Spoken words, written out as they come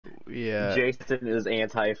Yeah, Jason is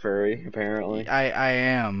anti-furry, apparently. I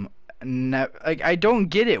am. Like, I don't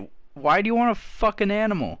get it. Why do you want to fuck an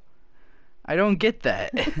animal? I don't get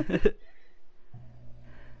that.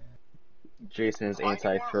 Jason is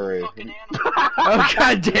anti-furry. Oh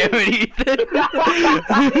god damn it, Ethan!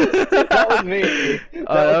 That was me.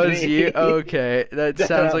 Oh, That that was was me. you? Okay, that sounds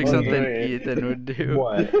That like was something me. Ethan would do.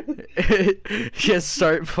 What? Just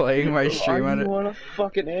start playing my Why stream do on you it. want a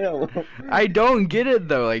fucking animal? I don't get it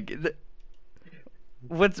though. Like,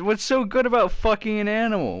 what's so good about fucking an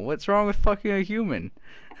animal? What's wrong with fucking a human?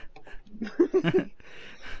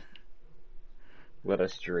 Let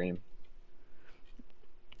us dream.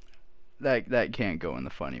 That can't go in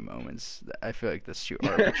the funny moments. I feel like that's too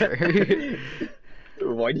arbitrary.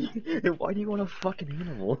 Why do you want a fucking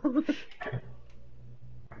animal?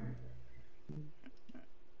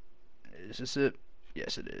 Is this it?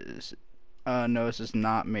 Yes, it is. No, this is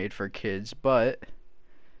not made for kids, but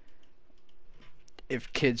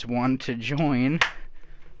if kids want to join,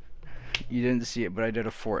 you didn't see it, but I did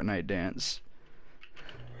a Fortnite dance.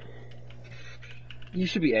 You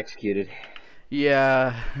should be executed.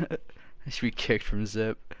 Yeah, I should be kicked from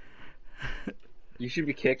Zip. You should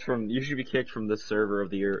be kicked from the server of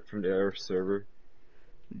the Earth, from the Earth server.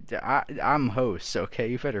 I'm host, okay?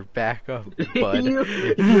 You better back up, bud. You're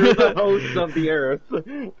the host of the Earth.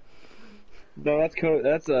 No, that's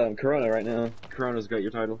Corona right now. Corona's got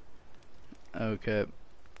your title. Okay,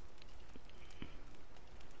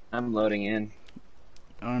 I'm loading in.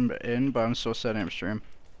 I'm in, but I'm still setting up stream.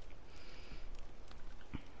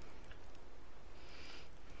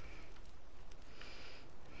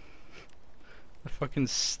 The fucking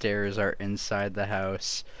stairs are inside the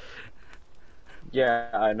house. Yeah,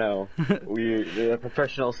 I know. We're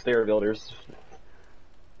professional stair builders.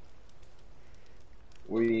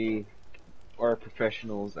 We are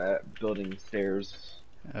professionals at building stairs.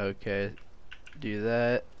 Okay, do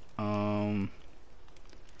that.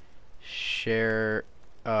 Share.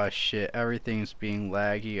 Oh shit, everything's being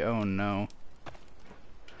laggy. Oh no.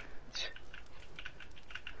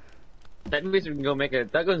 That means we can go make a.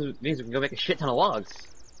 Means we can go make a shit ton of logs.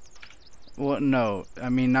 Well, no, I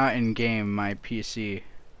mean not in game. My PC.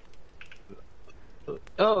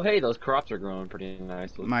 Oh, hey, those crops are growing pretty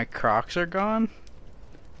nicely. My Crocs are gone.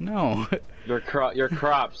 No. Your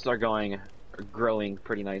crops are growing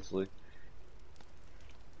pretty nicely.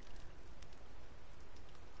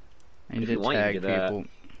 I need If to you want, you tag can do that. people.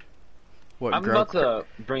 What? I'm grow about to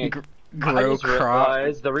bring a. I grow just crop.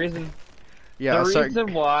 realized the reason. Yeah, the I'll start.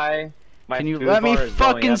 reason why my Can you food let me bar is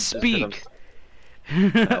going fucking up is 'cause I'm speak?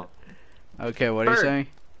 No. Okay, what are you Bird. saying?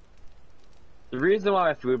 The reason why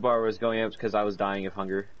my food bar was going up is because I was dying of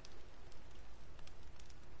hunger.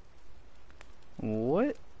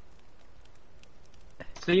 What?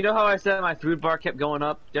 So you know how I said my food bar kept going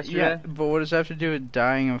up yesterday? Yeah, but what does that have to do with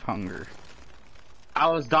dying of hunger? I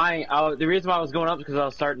was dying. The reason why I was going up is because I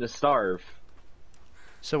was starting to starve.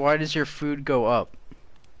 So why does your food go up?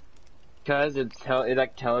 Because it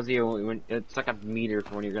like tells you when it's like a meter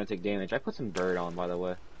for when you're gonna take damage. I put some bird on, by the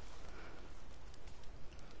way.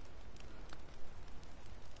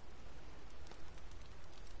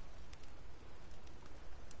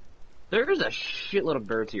 There's a shitload of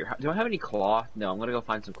birds here. Do I have any cloth? No, I'm gonna go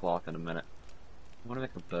find some cloth in a minute. I wanna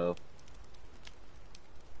make a bow.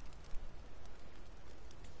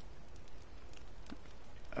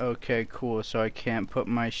 Okay, cool. So I can't put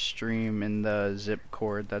my stream in the zip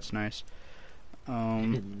cord. That's nice.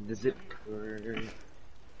 The zip cord.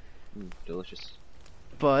 Delicious.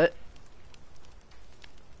 But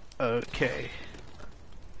okay.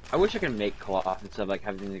 I wish I could make cloth instead of like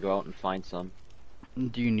having to go out and find some.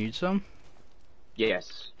 Do you need some?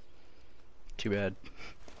 Yes. Too bad.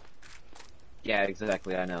 Yeah,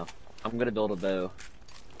 exactly. I know. I'm gonna build a bow.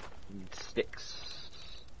 Sticks.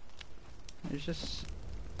 There's just.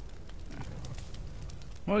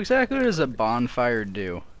 What exactly does a bonfire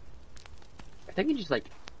do? I think it just like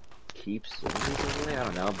keeps. I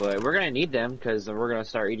don't know, but we're gonna need them because we're gonna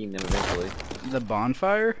start eating them eventually. The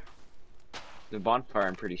bonfire? The bonfire,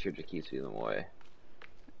 I'm pretty sure, just keeps them away.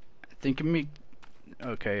 I think it me.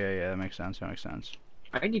 Okay, yeah, that makes sense. That makes sense.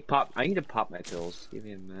 I need to pop my pills. Give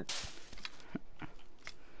me a minute.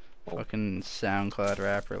 Oh. Fucking SoundCloud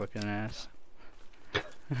rapper looking ass.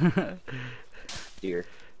 Deer.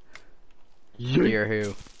 Dear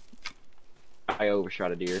who? I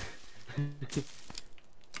overshot a deer.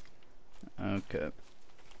 Okay.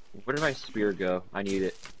 Where did my spear go? I need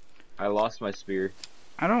it. I lost my spear.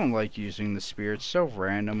 I don't like using the spear. It's so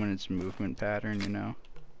random in its movement pattern, you know?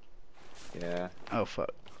 Yeah. Oh,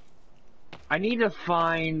 fuck. I need to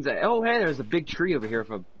find. Oh, hey, there's a big tree over here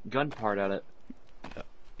with a gun part at it.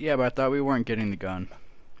 Yeah, but I thought we weren't getting the gun.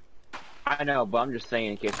 I know, but I'm just saying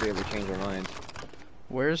in case we ever change our minds.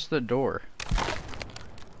 Where's the door?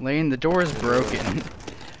 Lane, the door is broken.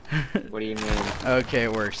 What do you mean? Okay,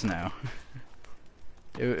 it works now.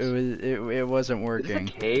 It wasn't Is this a working.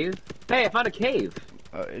 cave? Hey, I found a cave!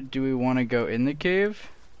 Do we want to go in the cave?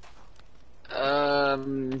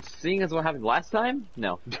 Seeing as what happened last time?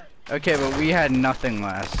 No. Okay, but we had nothing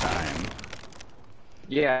last time.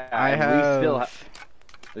 Yeah, I and have. we still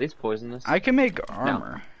are these poisonous? I can make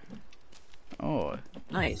armor. Oh.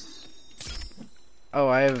 Nice. Oh,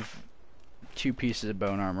 I have 2 pieces of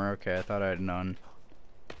bone armor. Okay, I thought I had none.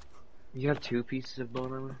 You have 2 pieces of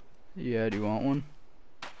bone armor? Yeah, do you want one?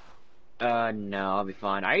 No, I'll be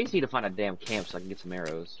fine. I just need to find a damn camp so I can get some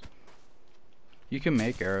arrows. You can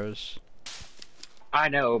make arrows. I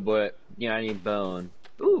know, but, you know, I need bone.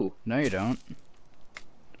 Ooh, No, you don't.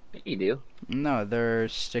 you do. No, they're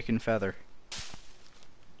stick and feather.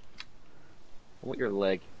 I want your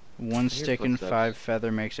leg. 1 stick and footsteps. 5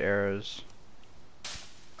 feather makes arrows.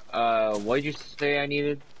 What did you say I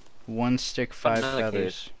needed? 1 stick, 5 Another cave.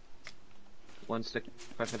 feathers. 1 stick,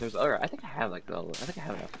 5 feathers. Alright, I think I have like I think I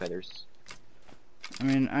have enough feathers. I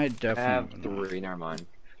mean, I I definitely have have enough. 3, never mind.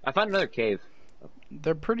 I found another cave.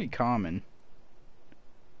 They're pretty common.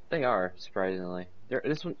 They are, surprisingly.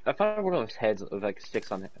 This one, I found one of those heads with like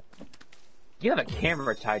sticks on it. You have a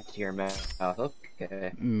camera tied to your mouth.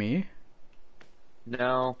 Okay. Me?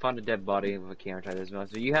 No, found a dead body with a camera tied to his mouth.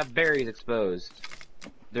 So you have berries exposed.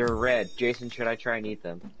 They're red. Jason, should I try and eat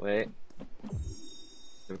them? Wait.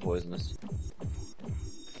 They're poisonous.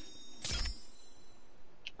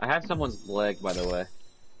 I have someone's leg, by the way.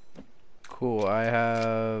 Cool, I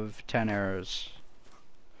have 10 arrows.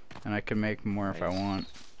 And I can make more if I Nice. want.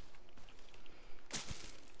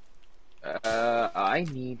 I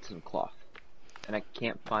need some cloth. And I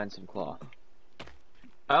can't find some cloth.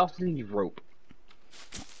 I also need rope.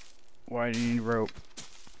 Why do you need rope?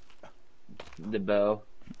 The bow.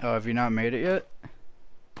 Oh, have you not made it yet?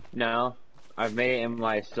 No. I've made it in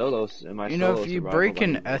my solos. You know, if you break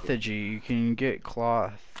an effigy, you can get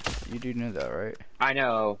cloth. You do know that, right? I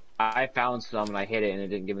know. I found some and I hit it and it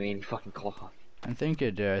didn't give me any fucking cloth. I think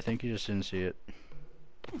it did. I think you just didn't see it.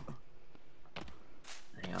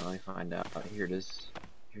 Hang on, let me find out. Here it is.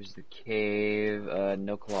 Here's the cave.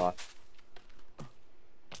 No cloth.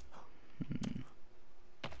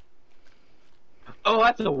 Oh,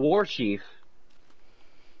 that's a war chief.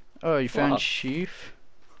 Oh, you found Well. sheaf?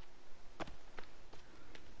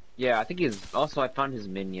 Yeah, I think he's. Also, I found his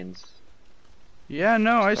minions. Yeah,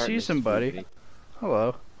 no, I Starting see to somebody. spook me.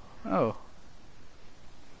 Hello. Oh.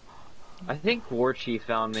 I think war chief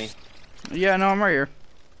found me. Yeah, no, I'm right here.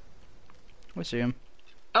 I see him.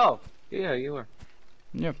 Oh, yeah, you are.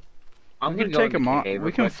 Yeah. I'm We gonna can go take in the them on. cave We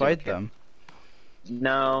real can quick, fight okay? them.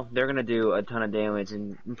 No, they're gonna do a ton of damage,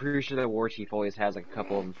 and I'm pretty sure the war chief always has like a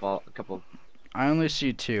couple of them fall. A couple. I only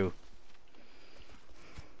see 2.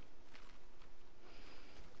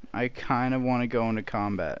 I kind of want to go into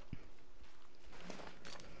combat.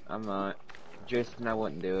 I'm not. Jason, I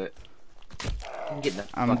wouldn't do it. I'm getting the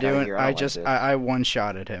I'm fuck outta doing. here. I don't just. Like this. I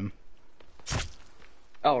one-shotted him.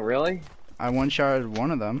 Oh, really? I one-shotted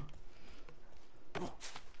one of them.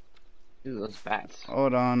 Dude, those bats.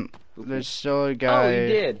 Hold on. Ooh. There's still a Oh, guy. you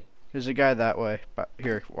did. There's a guy that way. But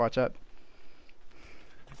here, watch up.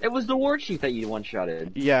 It was the war chief that you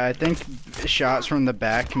one-shotted. Yeah, I think shots from the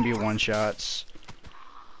back can be one-shots.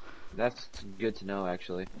 That's good to know,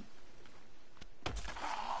 actually.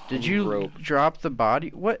 Did you Rope. drop the body?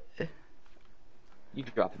 What? You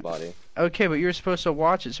dropped the body. Okay, but you're supposed to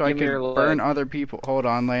watch it so I Give me your could burn leg. other people. Hold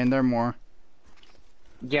on, Lane. There are more.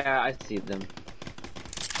 Yeah, I see them.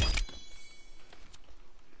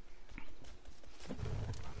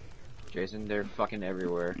 Jason, they're fucking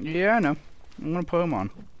everywhere. Yeah, I know. I'm gonna put him on.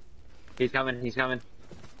 He's coming,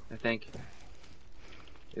 I think.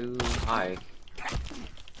 Ooh, hi.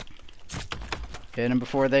 Hit him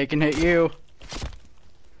before they can hit you.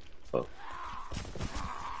 Oh.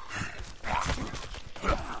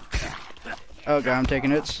 Oh god, I'm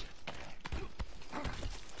taking hits.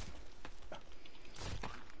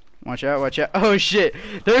 Watch out, watch out. Oh shit,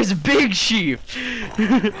 there's Big Chief!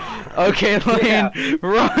 Okay, Lane, Yeah.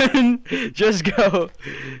 run! Just go.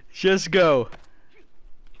 Just go.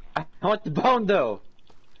 I want the bone, though!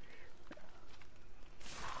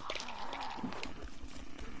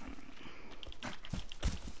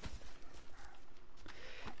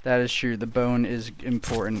 That is true, the bone is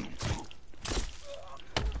important.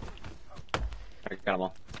 I got them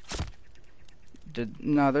all.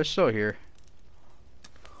 No, they're still here.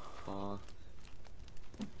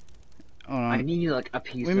 Hold I on. need like a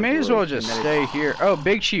piece We of may as well rope just and stay here. Oh,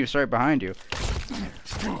 Big Chief's right behind you.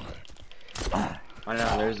 I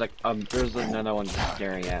know, there's another one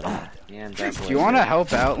staring at me. Damn, Do you want to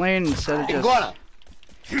help out, Lane, instead of just...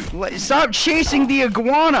 Iguana! Stop chasing the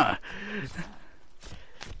iguana!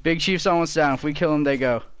 Big Chief's almost down. If we kill him, they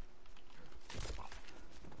go.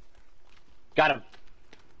 Got him.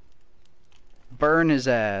 Burn his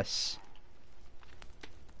ass.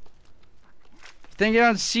 Think I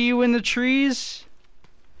don't see you in the trees?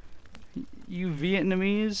 You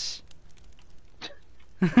Vietnamese?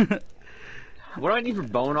 What do I need for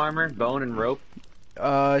bone armor? Bone and rope?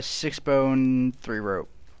 6 bone, 3 rope.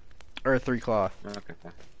 Or 3 cloth.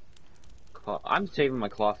 Okay. I'm saving my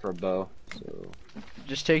cloth for a bow, so...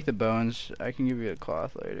 Just take the bones. I can give you a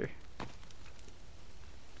cloth later.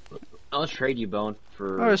 I'll trade you bone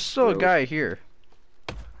for... Oh, there's still a rope. guy here.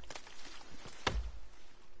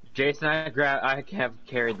 Jason, I have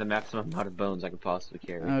carried the maximum amount of bones I could possibly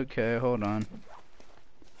carry. Okay, hold on.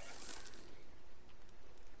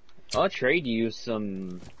 I'll trade you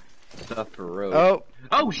some stuff for rope. Oh,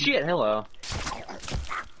 Oh shit, hello.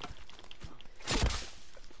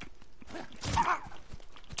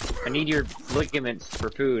 I need your ligaments for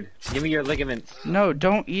food. Give me your ligaments. no,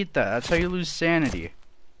 don't eat that. That's how you lose sanity.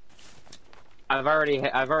 I've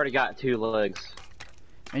already got 2 legs.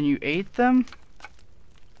 And you ate them?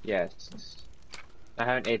 Yes. I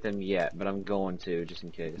haven't ate them yet, but I'm going to, just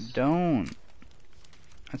in case. Don't.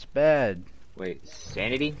 That's bad. Wait,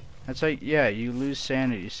 sanity? That's how, yeah, you lose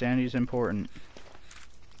sanity. Sanity's important.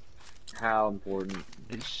 How important?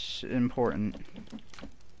 It's important.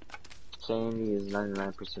 Sanity is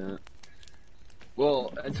 99%.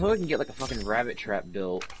 Well, until I can get like a fucking rabbit trap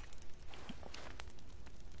built.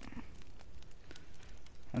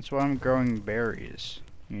 That's why I'm growing berries,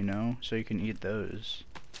 you know, so you can eat those.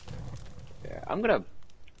 Yeah, I'm gonna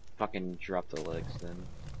fucking drop the legs then.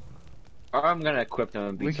 Or I'm gonna equip them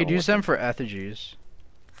and beat We could someone use with them for effigies.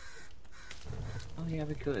 Oh yeah,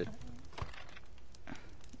 we could.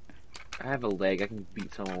 I have a leg, I can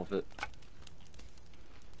beat someone with it.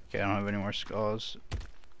 Okay, I don't have any more skulls.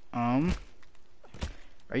 Are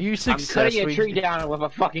you I'm successful? cutting a tree down with a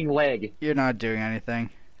fucking leg. You're not doing anything.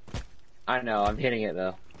 I know, I'm hitting it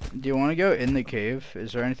though. Do you want to go in the cave?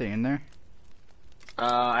 Is there anything in there?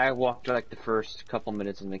 I walked like the first couple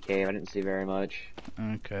minutes in the cave, I didn't see very much.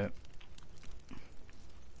 Okay.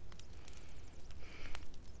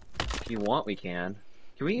 If you want, we can.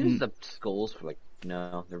 Can we use the skulls for like,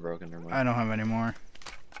 no, they're broken, never mind. I don't have any more.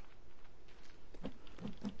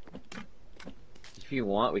 If you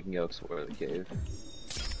want, we can go explore the cave.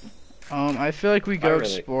 I feel like we go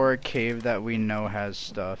really- explore a cave that we know has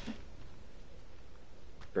stuff.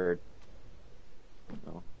 Bird.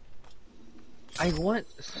 No. I want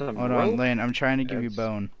some Hold rope. on, Lane, I'm trying to give you Yes.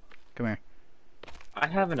 bone. Come here. I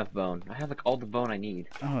have enough bone. I have like all the bone I need.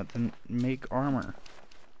 Oh, then make armor.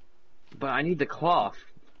 But I need the cloth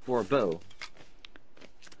for a bow.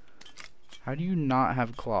 How do you not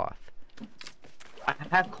have cloth? I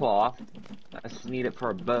have cloth. I just need it for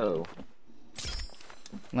a bow.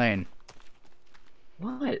 Lane,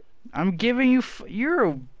 What? I'm giving you. You're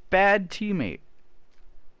a bad teammate.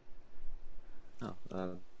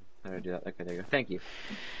 Oh, how do I do that? Okay, there you go. Thank you.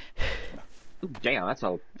 Ooh, damn, that's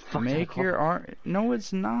a fuck. Make your arm. No,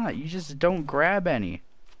 it's not. You just don't grab any.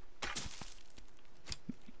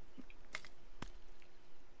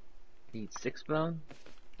 Need 6 bone?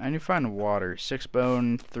 I need to find water. 6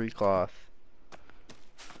 bone, 3 cloth.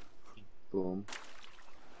 Boom.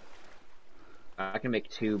 I can make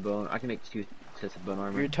 2 bone. I can make 2 sets of bone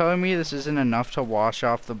armor. You're telling me this isn't enough to wash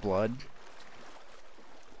off the blood?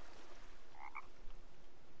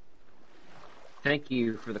 Thank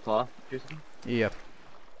you for the cloth, Jason. Yep.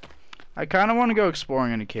 I kind of want to go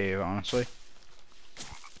exploring in a cave, honestly.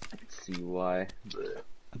 I can see why.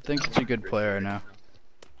 I think it's a good play right now.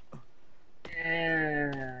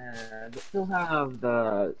 Yeah, we still have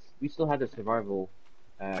the survival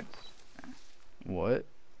axe. What?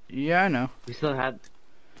 Yeah, I know. We still had.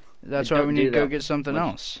 That's They why don't we do need to go that get something much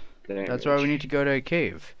else. damage. That's why we need to go to a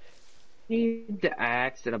cave. Need the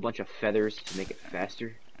axe and a bunch of feathers to make it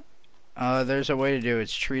faster. There's a way to do it.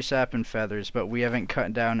 It's tree sap and feathers, but we haven't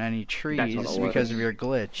cut down any trees it because was. of your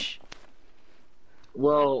glitch.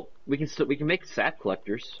 Well, we can make sap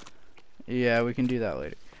collectors. Yeah, we can do that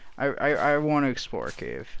later. I want to explore a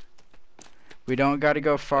cave. We don't got to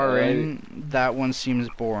go far in. That one seems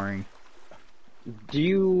boring. Do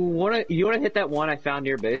you wanna hit that one I found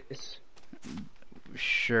near base?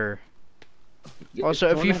 Sure. Yeah, Also,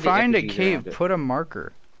 it's if the you one that has find the a effigies cave, around it. put a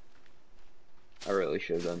marker. I really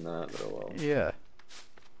should have done that, but oh well. Yeah.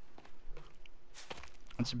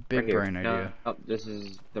 That's a big Right here. brain No, idea. oh, this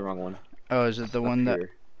is the wrong one. Oh, is it the Up one that?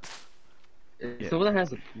 here. It's Yeah. the one that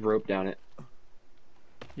has the rope down it.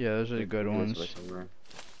 Yeah, those are the good This ones. way somewhere.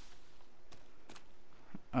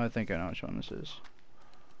 I think I know which one this is.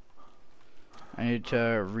 I need to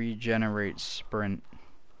regenerate sprint.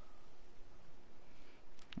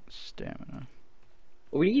 Stamina.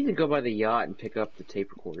 Well, we need to go by the yacht and pick up the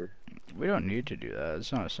tape recorder. We don't need to do that.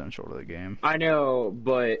 It's not essential to the game. I know,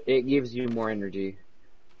 but it gives you more energy.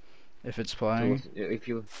 If it's to playing. listen- If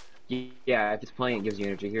you, yeah, if it's playing, it gives you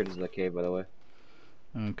energy. Here, this is the cave, by the way.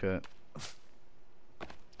 Okay.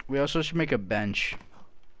 We also should make a bench.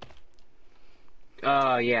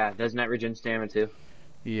 Yeah, doesn't that regen stamina too?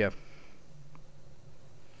 Yeah.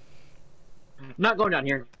 Not going down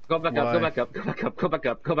here. Go back up, Why? go back up, go back up, go back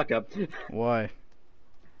up, go back up. Why?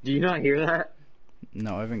 Do you not hear that?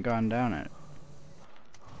 No, I haven't gone down it.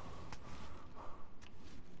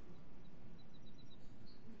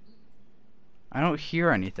 I don't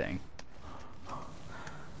hear anything.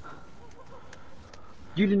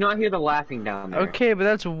 You do not hear the laughing down there. Okay, but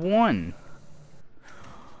that's one.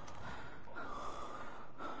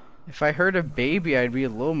 If I heard a baby, I'd be a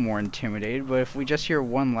little more intimidated, but if we just hear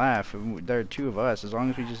one laugh, and there are two of us, as long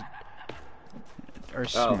as we just are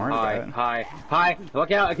Oh, smart hi, about it. hi.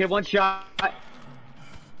 Look out, okay, one shot.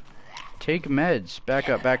 Take meds. Back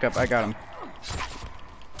up, I got him.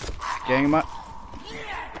 Gang him up.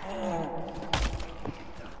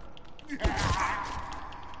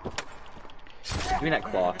 Give me that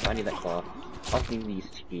cloth, I need that cloth. I'll need these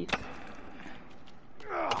teeth.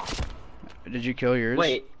 Did you kill yours?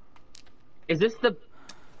 Wait, is this the...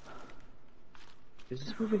 Is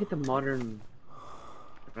this where we get the modern...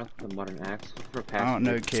 Not the modern axe? For a I don't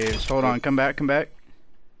know passenger? caves. Hold on, come back.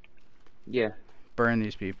 Yeah. Burn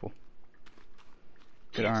these people.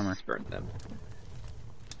 Good Yes, armor. Burn them.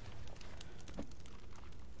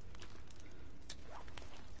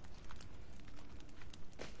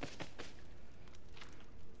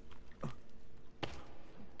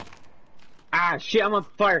 Ah, shit, I'm on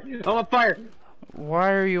fire! I'm on fire!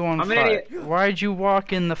 Why are you on I'm an fire? idiot. Why'd you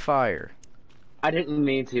walk in the fire? I didn't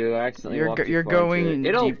mean to, I accidentally You're walked too you're far into going it.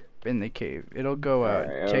 It'll... deep in the cave. It'll go out.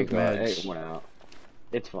 Alright, Take meds. It went out.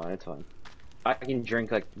 It's fine, it's fine. I can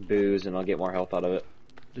drink, like, booze and I'll get more health out of it.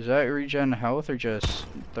 Does that regen health or just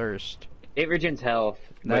thirst? It regens health,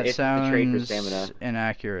 but That it's the trade for sounds stamina.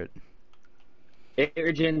 inaccurate. It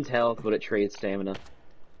regens health, but it trades stamina.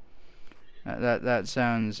 That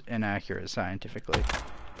sounds inaccurate scientifically.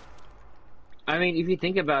 I mean, if you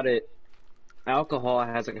think about it, alcohol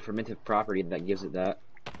has like a fermentive property that gives it that.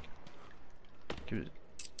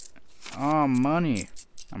 Oh, money.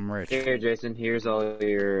 I'm rich. Here, Jason, here's all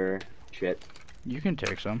your shit. You can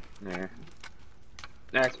take some. There.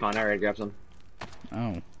 That's fine, I already grabbed some.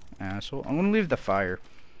 Oh, asshole. I'm gonna leave the fire.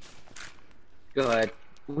 Go ahead.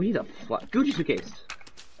 We need a Gucci suitcase.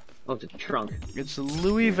 Oh, it's a trunk. It's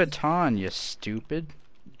Louis Vuitton, you stupid.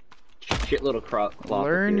 Shitload of cloth.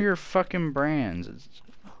 Learn here. your fucking brands.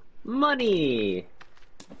 Money!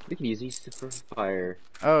 We can use these for fire.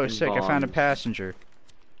 Oh, And sick. I found a bombs. passenger.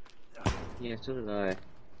 Yeah, so did I.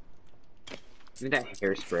 Give me that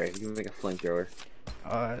hairspray. You can make a flamethrower.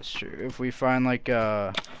 That's true. If we find like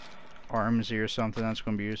Armsy or something, that's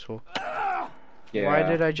gonna be useful. Yeah. Why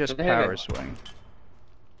did I just Don't they have power a- swing?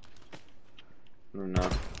 I don't know.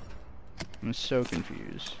 I'm so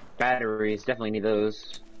confused. Batteries, definitely need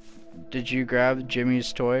those. Did you grab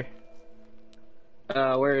Jimmy's toy?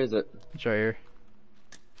 Where is it? It's right here.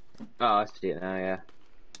 Oh, I see it now, yeah.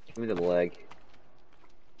 Give me the leg.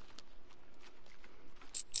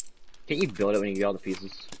 Can't you build it when you get all the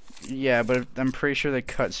pieces? Yeah, but I'm pretty sure the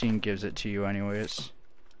cutscene gives it to you anyways.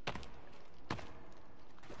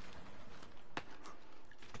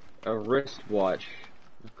 A wristwatch.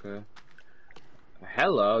 Okay.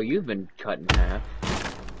 Hello, you've been cut in half.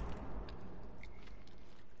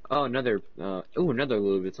 Oh, another, ooh, another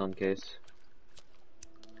Louis Vuitton case.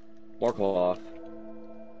 Or cloth.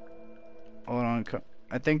 Hold on.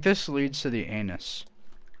 I think this leads to the anus.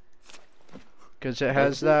 Cause it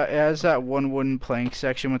has that one wooden plank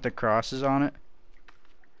section with the crosses on it.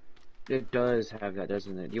 It does have that,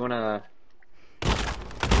 doesn't it? Do you wanna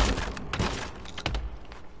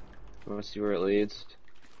see where it leads?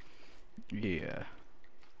 Yeah.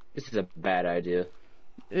 This is a bad idea.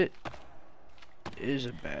 It is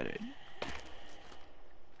a bad idea.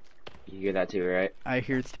 You hear that too, right? I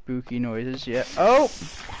hear spooky noises. Yeah. Oh!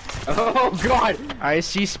 Oh god! I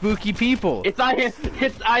see spooky people. It's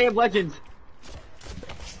I Am Legend!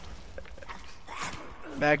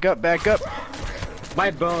 Back up, back up.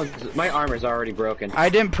 My armor's already broken. I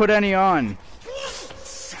didn't put any on.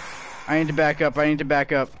 I need to back up. I need to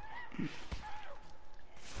back up.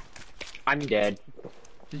 I'm dead.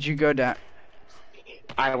 Did you go down?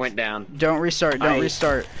 I went down. Don't restart. Don't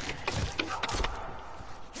restart.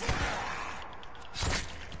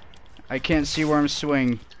 I can't see where I'm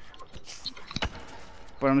swinging.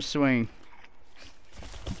 But I'm swinging.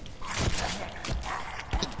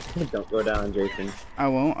 Don't go down, Jason. I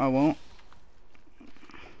won't. I won't.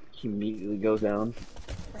 He immediately goes down.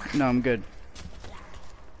 No, I'm good.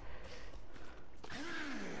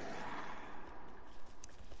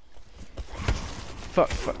 Fuck.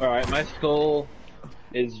 Alright, my skull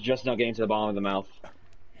is just not getting to the bottom of the mouth.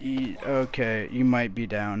 Okay, you might be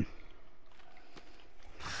down.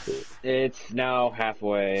 It's now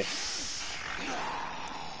halfway.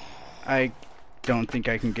 I don't think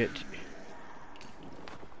I can get...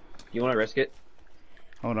 You wanna risk it?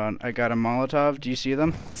 Hold on, I got a Molotov. Do you see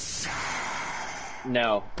them?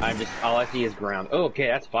 No, all I see is ground. Oh, okay,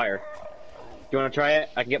 that's fire. You wanna try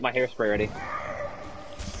it? I can get my hairspray ready.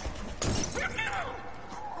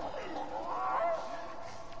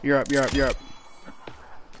 You're up, you're up, you're up.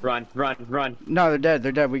 Run, run, run. No, they're dead,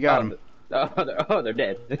 they're dead. We got them. They're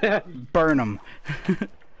dead. Burn them.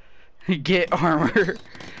 Get armor.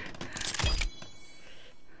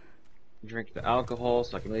 Drink the alcohol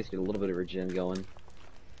so I can at least get a little bit of regen going.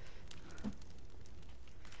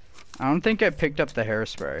 I don't think I picked up the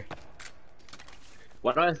hairspray.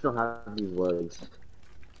 Why do I still have these legs?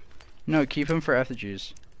 No, keep them for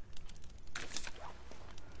effigies.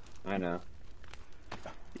 I know.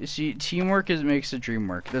 You see, teamwork makes the dream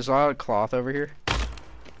work. There's a lot of cloth over here.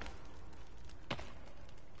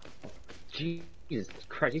 Jesus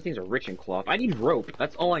Christ, these things are rich in cloth. I need rope.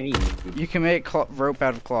 That's all I need. You can make rope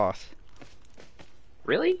out of cloth.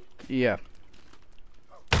 Really? Yeah.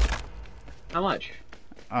 How much?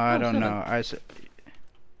 I don't 7. know.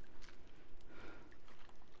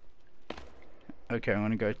 Okay, I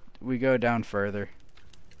want to go. We go down further.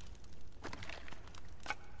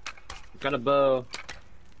 Got a bow.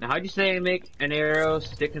 Now, how'd you say I make an arrow,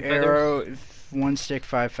 stick, and feathers? Arrow, 1 stick,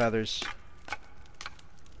 5 feathers.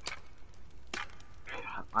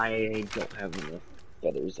 I don't have enough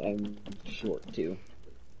feathers. I'm short too.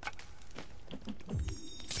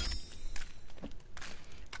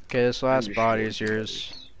 Okay, this last body is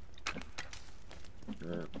yours.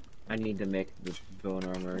 I need to make the bone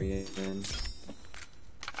armor again.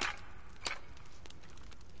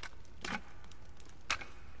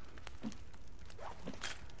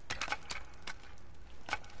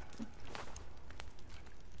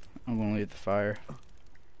 I'm gonna leave the fire.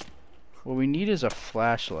 What we need is a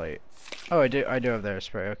flashlight. Oh, I do have the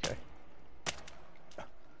spray. Okay.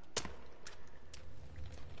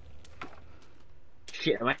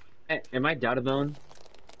 Shit, am I down a bone?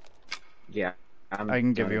 Yeah, I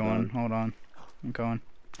can give you one. Hold on. I'm going.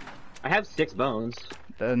 I have 6 bones.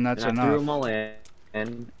 Then that's and enough. I threw them all in,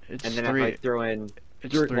 and It's then 3. if I throw in...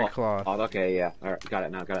 It's 3 cloth. Oh, okay, yeah. Alright, got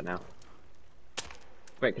it now.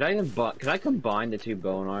 Wait, could I combine the 2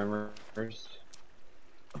 bone armors?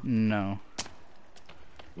 No.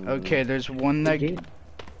 Okay, there's one that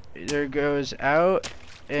there goes out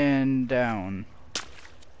and down.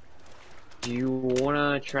 Do you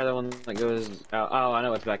wanna try the one that goes out? Oh, I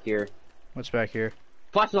know what's back here. What's back here?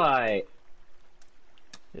 Flashlight!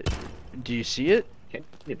 Do you see it?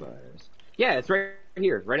 Candy bars. Yeah, it's right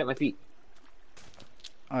here, right at my feet.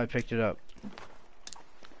 Oh, I picked it up.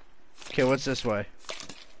 Okay, what's this way?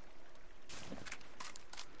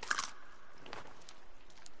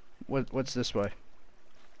 What's this way?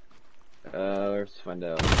 Let's find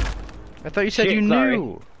out. I thought you said Shit, you sorry.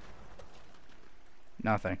 knew.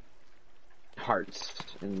 Nothing. Hearts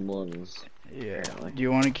and lungs. Yeah. Apparently. Do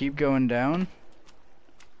you want to keep going down?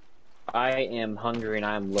 I am hungry and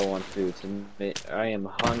I'm low on food. I am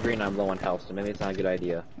hungry and I'm low on health, so maybe it's not a good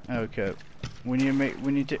idea. Okay. We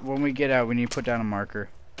need to when we get out, we need to put down a marker.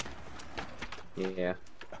 Yeah.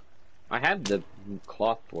 I have the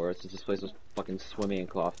cloth for it, since this place was fucking swimming in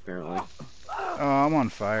cloth, apparently. Oh, I'm on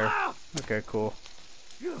fire. Okay, cool.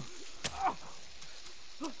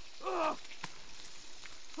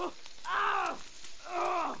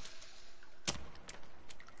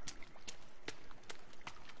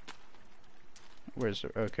 Where's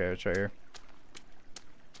the... Okay, it's right here.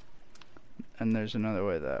 And there's another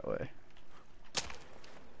way that way.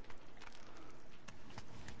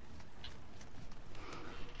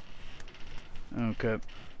 Okay.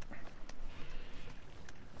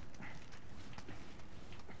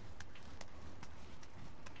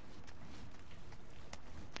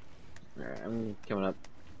 Alright, I'm coming up.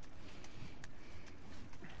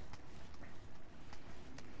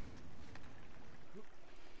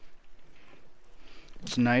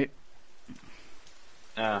 It's night.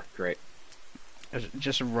 Ah, great.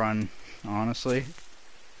 Just run, honestly.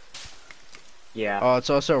 Yeah. Oh,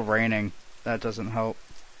 it's also raining. That doesn't help.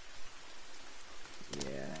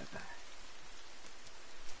 Yeah.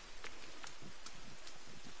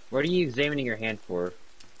 What are you examining your hand for?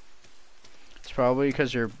 It's probably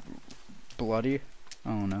because you're bloody. I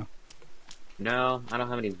don't know. No, I don't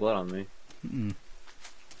have any blood on me. Mm.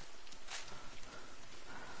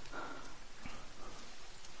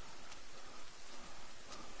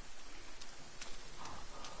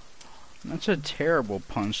 That's a terrible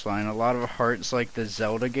punchline. A lot of hearts like the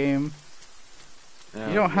Zelda game. Oh,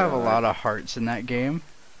 You don't have a God. lot of hearts in that game.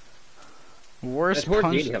 Worst Towards the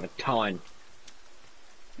punch. end, you have a ton.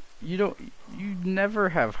 You don't. You never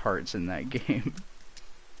have hearts in that game.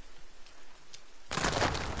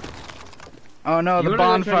 Oh no, You the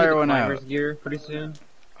wanna go try to get bonfire the went climber's out. gear pretty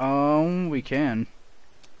soon? We can.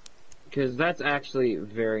 Because that's actually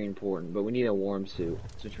very important, but we need a warm suit,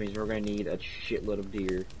 which means we're going to need a shitload of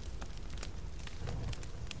deer.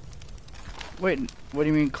 Wait, what do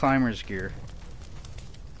you mean climber's gear?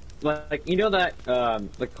 Like, you know that,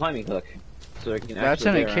 like climbing hook, so it can That's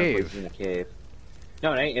actually in a get around cave. places in a cave.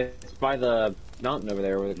 No, it ain't. It's by the mountain over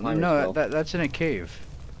there where the climbers No, go. that's in a cave.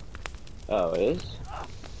 Oh, it is?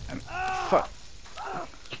 Fuck.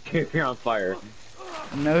 You're on fire.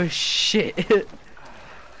 No shit.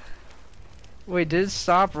 Wait, did it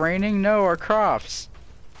stop raining? No, our crops.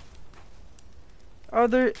 Oh,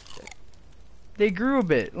 they grew a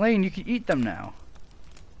bit. Lane, you can eat them now.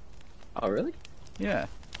 Oh, really? Yeah.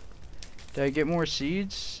 Did I get more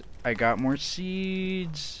seeds? I got more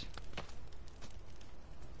seeds.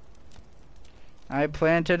 I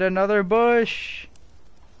planted another bush.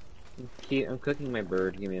 I'm cooking my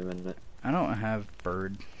bird. Give me a minute. I don't have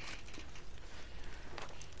bird.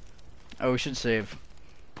 Oh, we should save.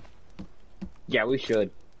 Yeah, we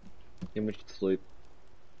should. Then we should sleep.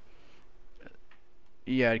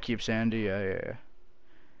 Yeah, to keep Sandy. Yeah.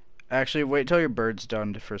 Actually, wait till your bird's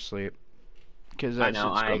done for sleep. Because I that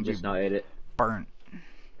know, shit's I gonna just be now ate it. burnt.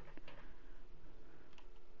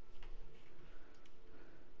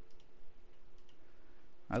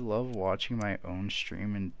 I love watching my own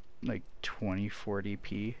stream in like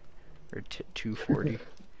 2040p or 240.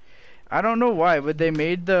 I don't know why, but they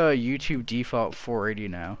made the YouTube default 480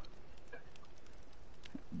 now.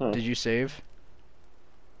 Huh. Did you save?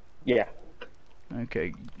 Yeah.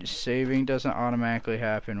 Okay, saving doesn't automatically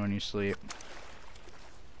happen when you sleep.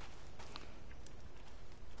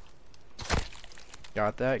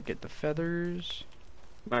 Got that? Get the feathers.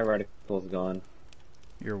 My reticle's gone.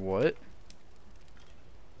 Your what?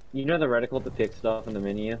 You know the reticle to pick stuff in the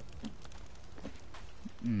menu?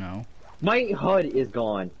 No. My HUD is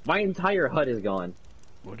gone. My entire HUD is gone.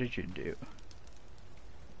 What did you do?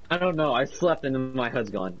 I don't know. I slept and then my HUD's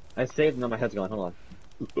gone. I saved and then my HUD's gone. Hold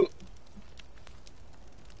on.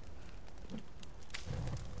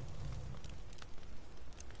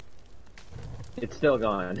 It's still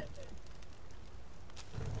gone.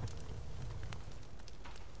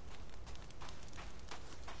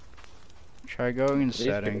 Try going in It is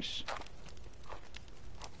settings.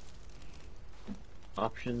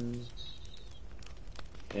 Options.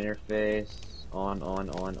 Interface. On. Let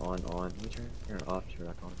me turn it off, turn it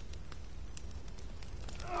back on.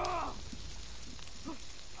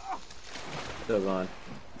 Still gone.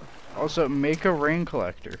 Also, make a rain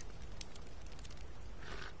collector.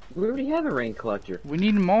 We already have a rain collector. We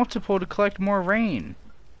need multiple to collect more rain.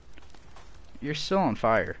 You're still on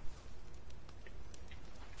fire.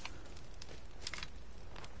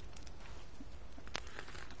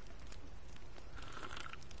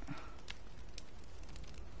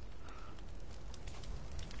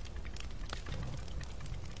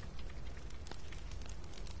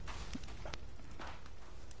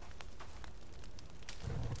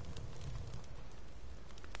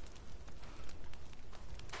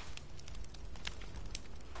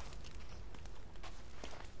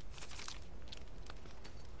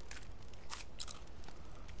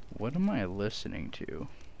 What am I listening to?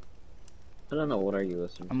 I don't know, what are you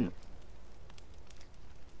listening to?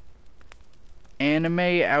 Anime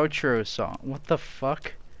outro song. What the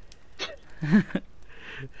fuck?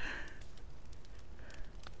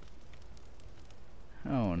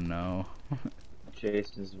 Oh no.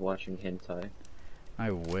 Jason's watching hentai.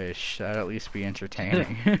 I wish. That'd at least be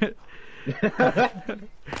entertaining.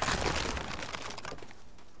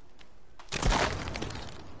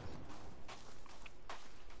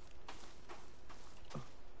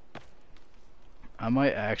 I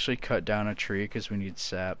might actually cut down a tree because we need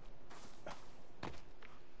sap.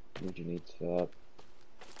 Would you need sap?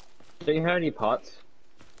 Do you have any pots?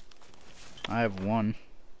 I have one.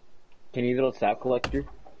 Can you build a sap collector?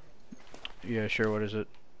 Yeah, sure. What is it?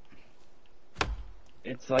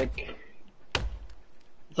 It's like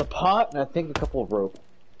it's a pot and I think a couple of rope.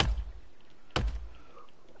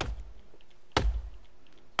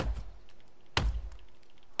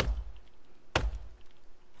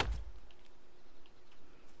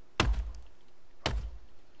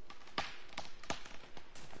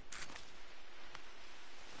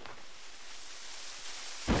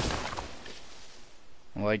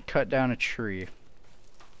 Like cut down a tree.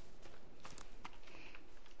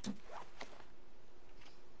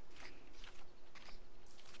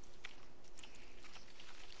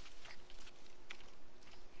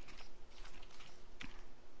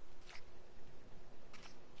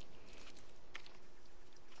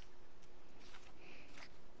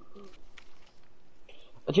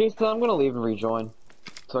 Jason, I'm gonna leave and rejoin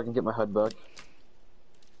so I can get my HUD back.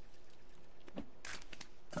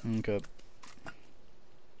 Okay.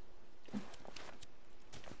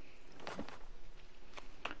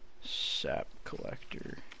 Sap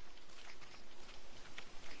collector.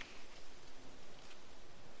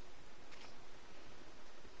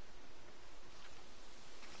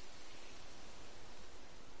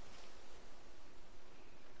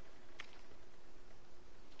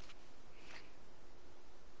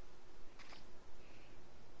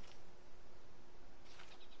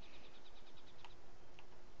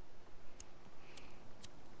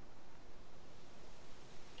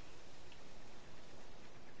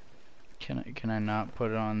 Can I not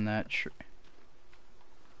put it on that tree?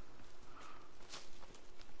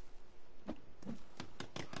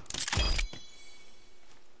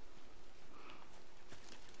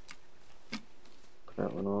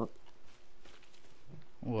 Apparently not.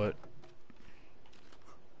 What?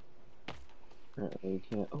 Apparently you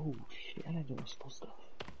can't. Oh shit! I didn't do my school stuff.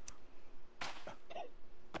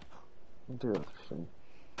 I'll do that for sure.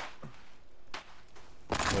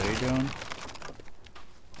 What are you doing?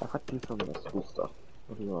 I have to do some of my school stuff.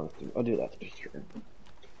 What do you want to do? I'll do that for sure.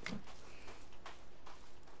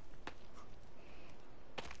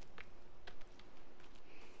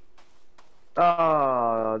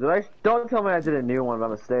 Did I? Don't tell me I did a new one by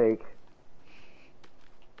mistake.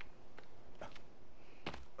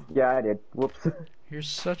 Yeah, I did. Whoops. You're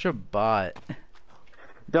such a bot.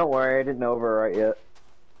 Don't worry, I didn't overwrite yet.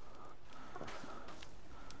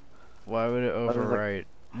 Why would it was like- overwrite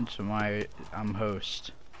into my I'm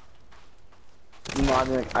host? No, I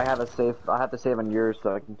mean, I have a save. I have to save on yours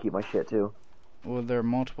so I can keep my shit too. Well, there are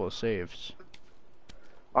multiple saves.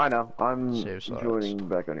 I know. I'm Save slots. joining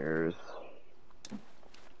back on yours.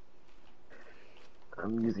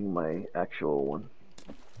 I'm using my actual one.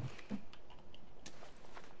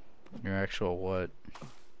 Your actual what?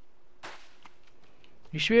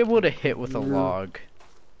 You should be able to hit with a log.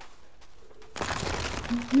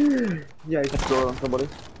 Yeah, you can throw it on somebody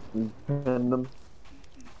and pin them.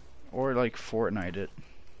 Or like Fortnite it.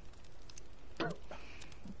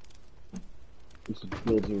 Just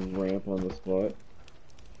build a ramp on the spot.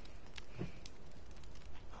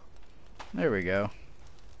 There we go.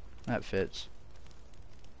 That fits.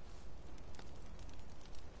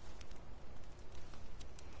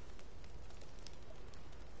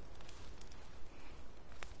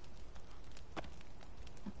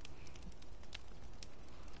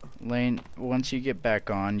 Lane, once you get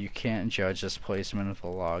back on, you can't judge this placement of the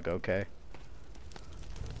log, okay?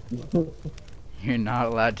 You're not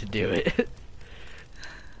allowed to do it.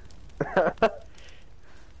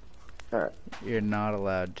 Alright. You're not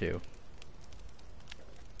allowed to.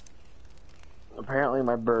 Apparently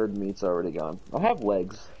my bird meat's already gone. I have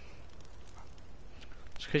legs.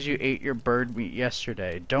 It's because you ate your bird meat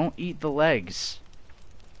yesterday. Don't eat the legs.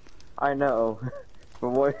 I know. But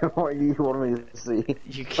what do you want me to see?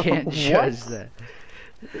 You can't What? judge that.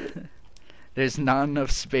 There's not enough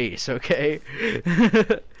space, okay?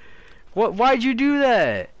 What? Why'd you do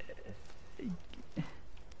that?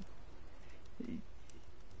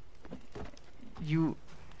 You...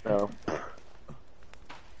 No.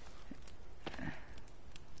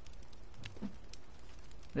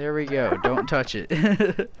 There we go. Don't touch it.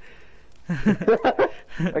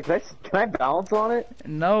 Like, can I balance on it?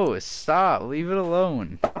 No, stop. Leave it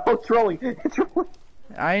alone. Oh, it's rolling. It's rolling.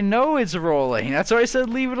 I know it's rolling. That's why I said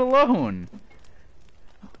leave it alone.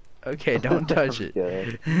 Okay, don't touch it.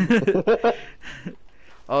 Okay.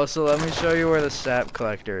 Also, let me show you where the sap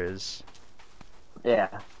collector is. Yeah.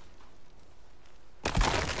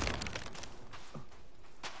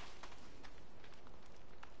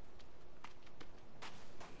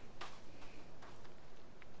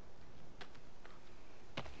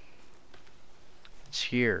 It's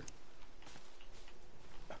here.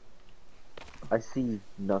 I see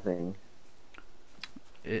nothing.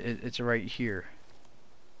 It's right here.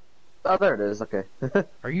 Oh, there it is. Okay.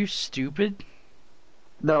 Are you stupid?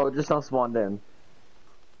 No, it just not spawned in.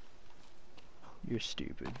 You're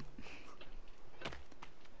stupid.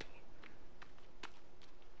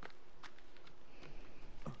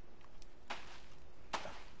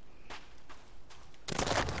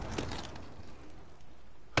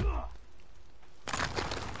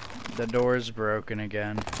 The door's broken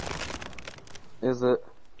again. Is it?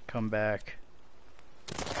 Come back.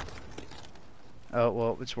 Oh,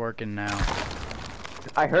 well, it's working now.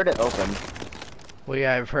 I heard it open. Well,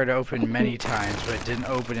 yeah, I've heard it open many times, but it didn't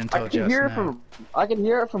open until just now. I can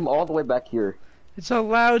hear it from all the way back here. It's a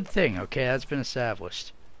loud thing, okay? That's been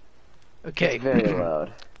established. Okay. It's very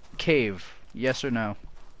loud. Cave, yes or no?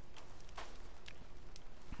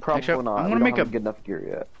 Probably Actually, not. I'm We gonna don't make have a- good enough gear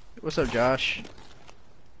yet. What's up, Josh?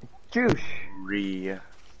 Juice. Did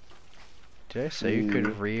I say you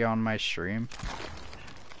could re on my stream?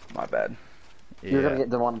 My bad. You're gonna get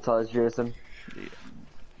demonetized, Jason.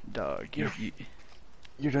 Dog.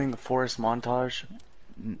 You're doing the forest montage?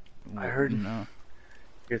 I heard No.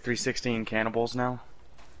 you're 316 cannibals now?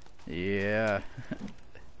 Yeah.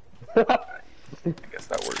 I guess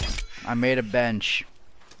that works. I made a bench.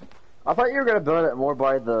 I thought you were gonna build it more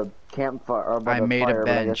by the campfire or by I the made a fire, but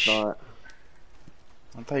I guess bench. not.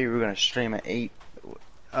 I thought you were gonna stream at 8.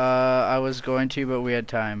 I was going to, but we had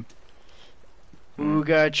time.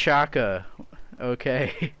 Ooga chaka.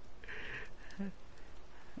 Okay.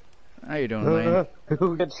 How you doing, Lane?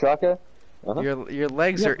 Who gets Shaka? Your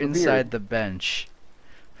legs You are have a beard. inside the bench.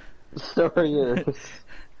 So he is.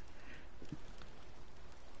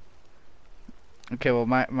 Okay, well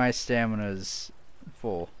my stamina's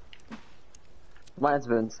full. Mine's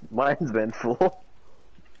been full.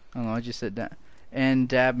 I don't know, I just sit down. And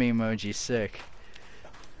dab me emoji sick.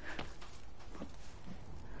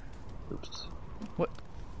 Oops.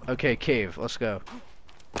 Okay, cave, let's go.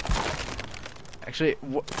 Actually,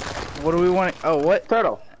 what do we want? Oh, what?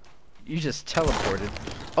 Turtle. You just teleported.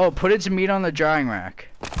 Oh, put its meat on the drying rack.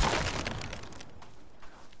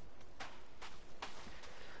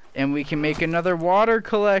 And we can make another water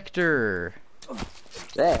collector.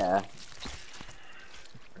 Yeah.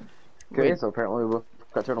 Okay, Wait. so apparently we've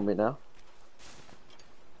got turtle meat now.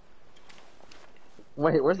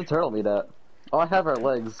 Wait, where's the turtle meat at? Oh, I have our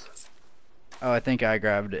legs. Oh, I think I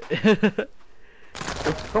grabbed it.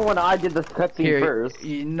 It's from when I did this cutscene Here, first.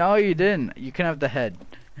 no, you didn't. You can have the head.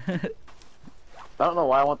 I don't know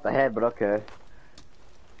why I want the head, but okay.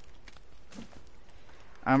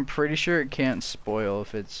 I'm pretty sure it can't spoil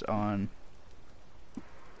if it's on.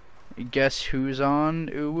 Guess who's on,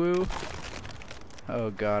 Uwu?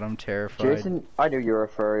 Oh god, I'm terrified. Jason, I knew you were a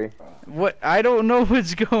furry. What? I don't know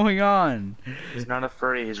what's going on. He's not a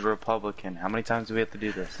furry, he's a Republican. How many times do we have to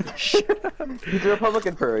do this? He's a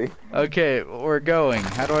Republican furry. Okay, we're going.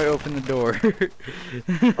 How do I open the door?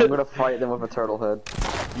 I'm gonna fight them with a turtle head.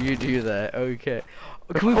 You do that. Okay.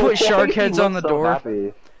 Can we put shark heads on the door?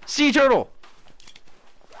 Happy. Sea turtle!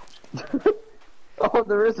 Oh,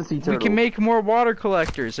 there is a sea turtle. We can make more water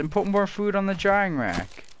collectors and put more food on the drying rack.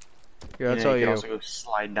 Here, I'll tell you you. can also go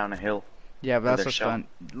slide down a hill. Yeah, but that's their what's shell. fun.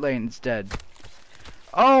 Lane's dead.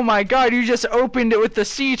 Oh my god, you just opened it with the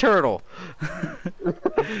sea turtle!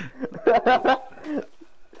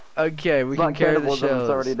 Okay, we It's can not carry the cannibalism, shells. it's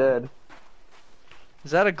already dead.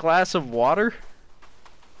 Is that a glass of water?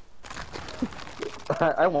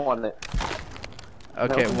 I want it.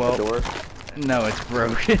 Okay, Open the well, door. no, it's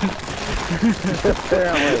broken.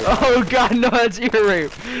 Apparently. Oh god, no, that's ear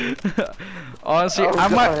rape. Honestly, Oh, I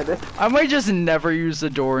God. might just never use the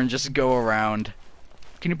door and just go around.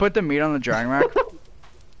 Can you put the meat on the drying rack?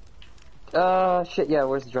 Shit, yeah,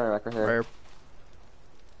 where's the drying rack right here? Where?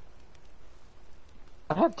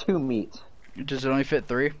 I have 2 meat. Does it only fit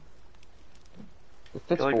 3? It I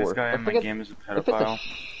fits feel like 4. this guy in my game is a If it's a pedophile.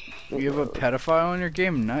 You have a pedophile in your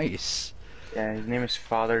game? Nice. Yeah, his name is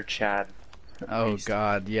Father Chad. Oh Nice.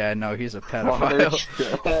 god, yeah, no, he's a Father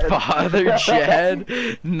pedophile. Chad. Father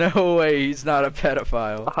Chad? No way, he's not a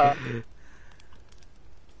pedophile.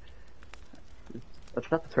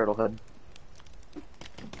 That's not the turtle head.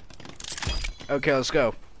 Okay, let's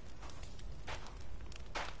go.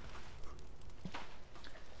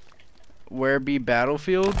 Where be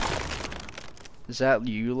battlefield? Is that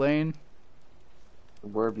you, Lane?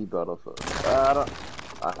 Where be battlefield? I don't.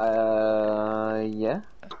 Yeah.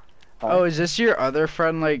 Oh, is this your other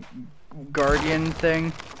friend, like, guardian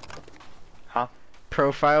thing? Huh?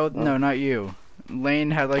 Profile? No, not you. Lane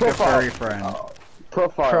had, like, Profile. a furry friend.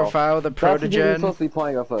 Profile. Profile, the That's the dude who's protogen? supposed to be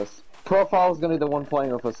playing with us. Profile is gonna be the one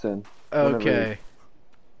playing with us soon. whenever Okay.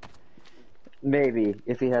 Maybe,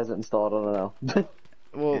 if he hasn't installed, I don't know.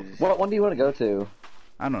 Well, What one do you want to go to?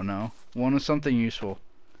 I don't know. One is something useful.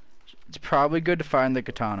 It's probably good to find the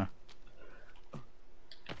katana.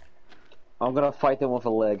 I'm gonna fight them with a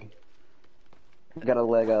leg. Got a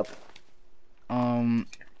leg up. I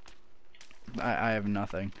have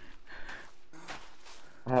nothing.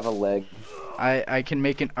 I have a leg. I can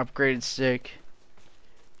make an upgraded stick.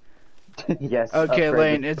 Yes. Okay,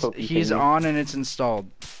 upgrade Lane, the pokey he's thingy. on and it's installed.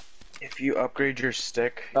 If you upgrade your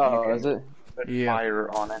stick, Oh, you can is it? put Yeah.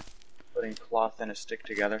 fire on it. Putting cloth and a stick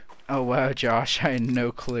together. Oh wow, Josh, I had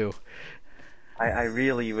no clue. I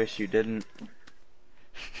really wish you didn't.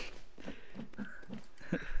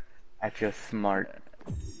 I feel smart.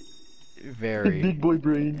 Very. boy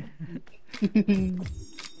brain.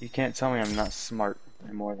 You can't tell me I'm not smart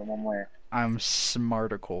in more than one way. I'm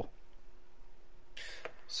smarticle.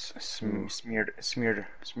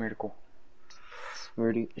 Smeardical.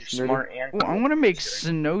 Smirty. You're smart and Ooh, cool. I want to make Just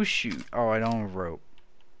kidding. snowshoe. Oh, I don't have rope.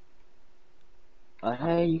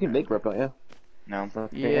 Hey, you can make rope, don't you? No.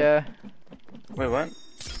 Yeah, Wait, what?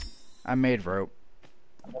 I made rope.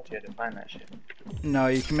 I thought you had to find that shit. No,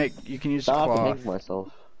 you can use Stop and cloth. make myself.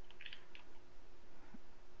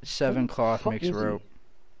 7 cloth fuck makes is he? rope.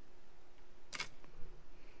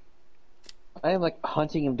 I am like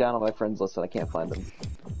hunting him down on my friends list and I can't find him.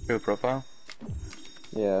 Go profile.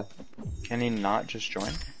 Yeah. Can he not just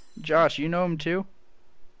join? Josh, you know him too?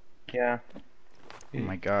 Yeah. Oh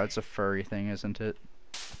my god, it's a furry thing, isn't it?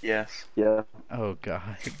 Yes. Yeah. Oh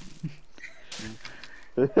god.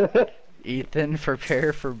 Ethan,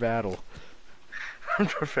 prepare for battle.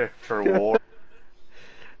 Prepare for war.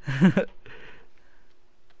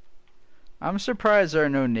 I'm surprised there are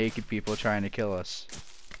no naked people trying to kill us.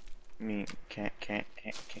 I mean, can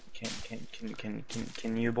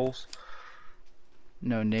you bulls?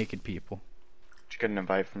 No naked people. Did you get an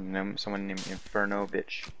invite from them, someone named Inferno,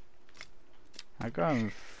 bitch? I got a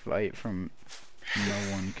fight from no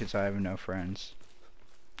one because I have no friends.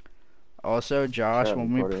 Also, Josh, Shut up,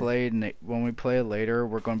 when we Porter. play later,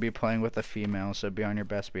 we're going to be playing with a female, so be on your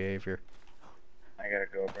best behavior. I gotta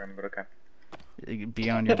go over him, but okay. Be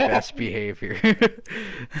on your best behavior.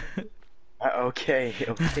 Okay,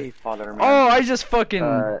 father man. Oh, I just fucking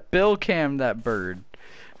Alright. bill cammed that bird.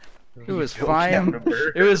 It was Bill flying. cammed a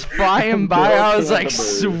bird? It was flying by. Bill I was cammed like a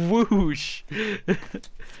bird. swoosh.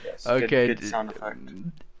 Yes, Okay, Good sound effect.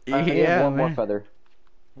 I need Yeah, one more man. feather.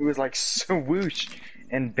 It was like swoosh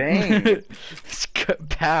and bang.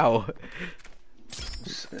 Pow.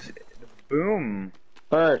 Boom.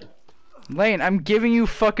 Bird. Lane, I'm giving you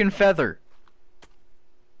fucking feather.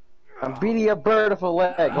 I'm beating a bird with a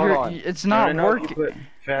leg. Hold on. It's not No, if you working. put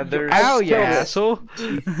feathers Ow, you killed it. asshole.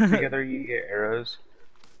 together, you get arrows.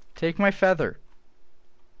 Take my feather.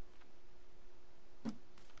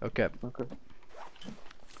 Okay. Okay.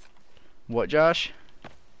 What, Josh?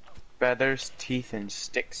 Feathers, teeth, and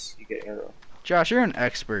sticks, you get arrows. Josh, you're an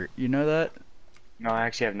expert. You know that? No, I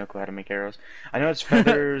actually have no clue how to make arrows. I know it's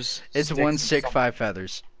feathers. It's sticks, 1 and stick, something. 5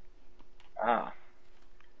 feathers. Ah.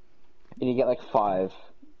 And you get like 5.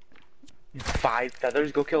 5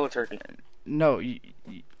 feathers? Go kill a turkey. No,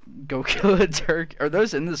 go kill a turkey. Are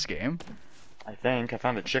those in this game? I think. I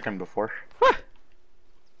found a chicken before.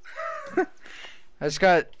 I just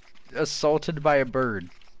got assaulted by a bird.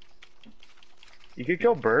 You could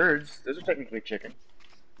kill birds. Those are technically chicken.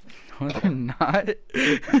 No, they're not.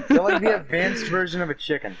 They're like the advanced version of a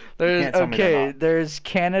chicken. There's can't tell me they're okay. not. There's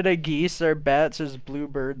Canada geese. There are bats. There's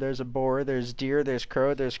bluebird. There's a boar. There's deer. There's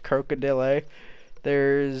crow. There's crocodile.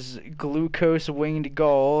 There's glucose winged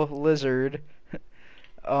gull, lizard,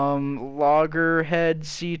 loggerhead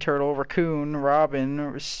sea turtle, raccoon,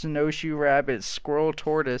 robin, snowshoe rabbit, squirrel,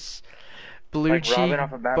 tortoise, blue Like cheek Robin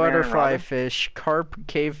off of Batman and butterfly Robin? fish, carp,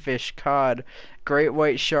 cavefish, cod, great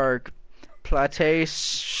white shark, platee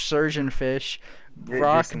surgeonfish,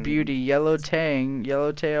 rock Jason- beauty, yellow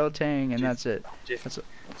tail tang, and that's it. Jason, That's it.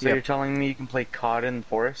 So Yeah. you're telling me you can play COD in the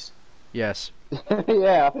forest? Yes,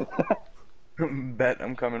 Yeah. Bet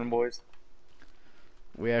I'm coming, boys.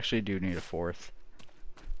 we actually do need a 4th.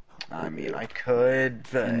 I mean, I could,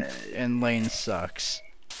 but... And Lane sucks.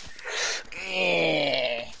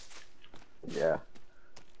 Yeah.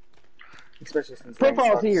 Especially since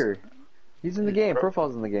Profile's here. He's in the game.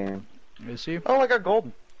 Profile's in the game. Is he? Oh, I got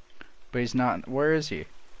gold. But he's not. Where is he?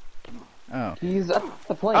 Oh. He's up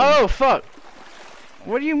the plane. Oh, fuck!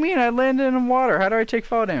 What do you mean? I landed in water. How do I take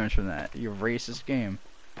fall damage from that? You racist game.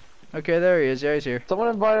 Okay, there he is. Yeah, he's here. Someone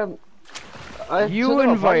invite him. I You sent him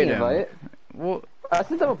a party invite him. invite. Well, I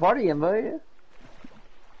sent him a party invite.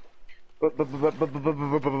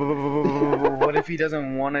 What if he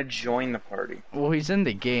doesn't want to join the party? Well, he's in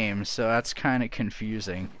the game, so that's kind of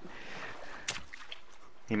confusing.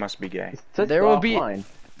 He must be gay. Says There will be- offline.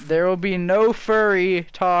 There will be no furry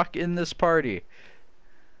talk in this party.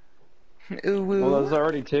 Ooh, Well, there's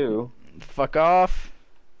already two. Fuck off.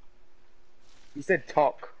 He said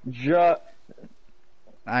talk.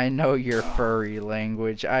 I know your furry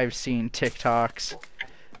language. I've seen TikToks.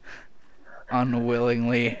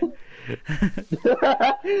 Unwillingly.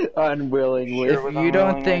 Unwillingly. If you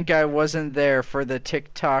don't think I wasn't there for the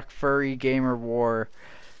TikTok furry gamer war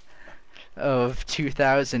of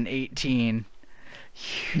 2018.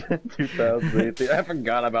 2018. I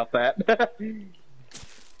forgot about that.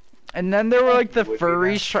 And then there were like the Would be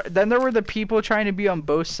furries, then there were the people trying to be on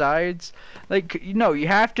both sides. Like, you know, you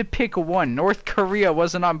have to pick one. North Korea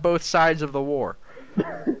wasn't on both sides of the war.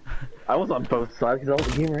 I was on both sides because I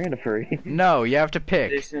was a gamer and a furry. No, you have to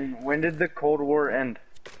pick. Jason, when did the Cold War end?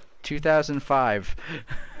 2005.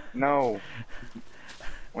 No.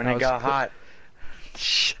 When That it was got cl- hot.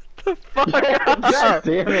 Shut the fuck God up!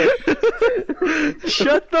 damn it.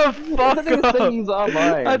 Shut the fuck up! Things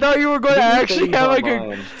online. I thought you were going to These actually things have like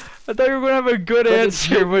online. I thought you were going to have a good But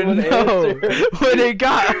answer, but genuine no. answer. When it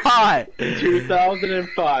got hot.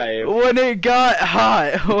 2005. When it got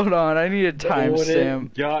hot. Hold on, I need a When timestamp.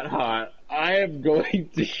 it got hot, I am going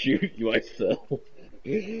to shoot myself.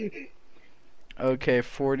 Okay,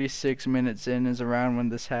 46 minutes in is around when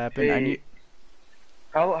this happened. I Hey, need.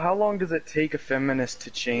 how long does it take a feminist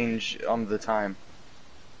to change the time?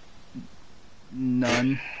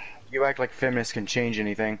 None. You act like feminists can change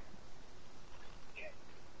anything.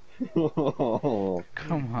 God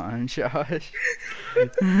Come on, Josh. damn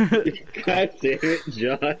it,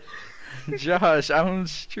 Josh. Josh, I'm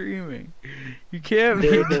streaming. You can't be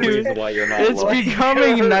There's a doing. reason why you're not It's live.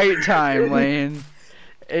 becoming nighttime, Lane.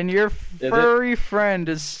 And your it? furry friend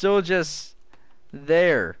is still just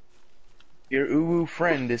there. Your uwu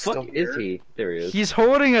friend is Fuck still is here. he? There he is. He's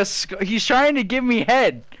holding a. He's trying to give me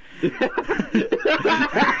head. He's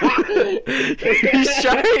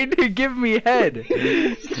trying to give me head.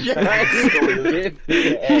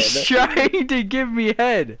 He's trying to give me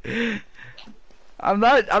head. I'm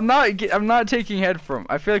not taking head from.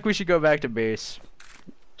 I feel like we should go back to base.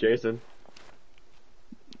 Jason.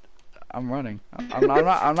 I'm running.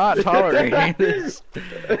 I'm not tolerating this.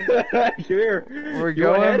 Come here. We're You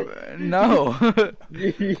want going. head? No.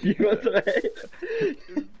 You want some head?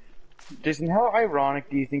 Jason, how ironic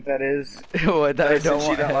do you think that is? What? That I sent don't you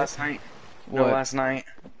want. that head? last night. No, What? last night.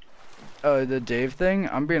 Oh, the Dave thing.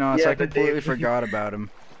 I'm being honest. Yeah, I the completely Dave- forgot about him.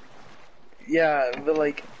 Yeah, but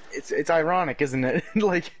like, it's ironic, isn't it?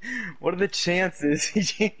 Like, what are the chances he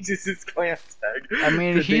changes his clan tag? I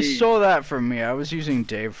mean, to he Dave? stole that from me. I was using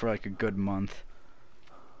Dave for like a good month.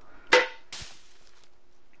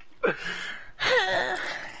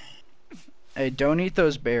 Hey, don't eat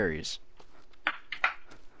those berries.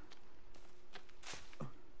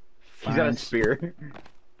 He's got a Fine. spear.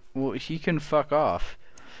 Well, he can fuck off.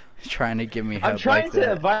 Trying to give me head I'm trying like to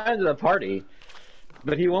that. invite him to the party,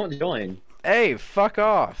 but he won't join. Hey, fuck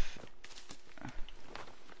off.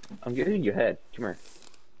 I'm giving you head. Come here.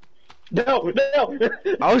 No, no.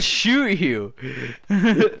 I'll shoot you.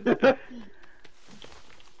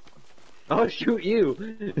 I'll shoot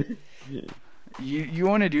you. You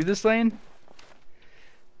want to do this, Lane?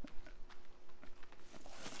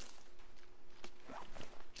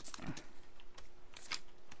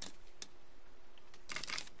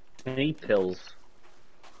 I need pills,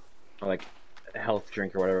 or like a health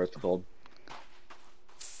drink or whatever it's called.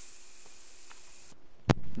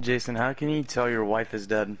 Jason, how can you tell your wife is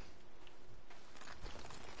dead?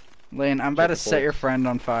 Lane, I'm about to Check the set your pulse. friend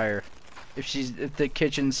on fire. If the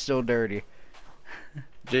kitchen's still dirty.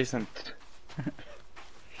 Jason.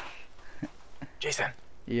 Jason,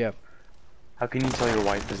 Yep. how can you tell your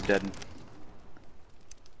wife is dead?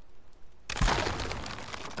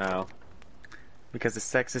 Oh. Because the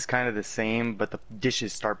sex is kind of the same, but the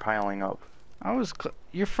dishes start piling up.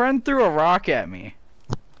 Your friend threw a rock at me.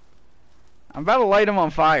 I'm about to light him on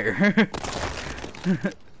fire.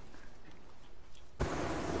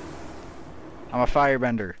 I'm a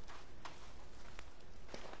firebender.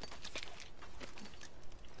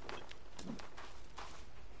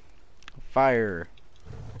 Fire.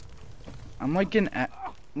 I'm like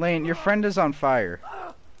Lane, your friend is on fire.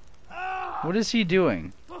 What is he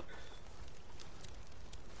doing?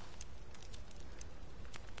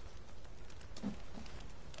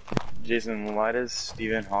 Jason, why does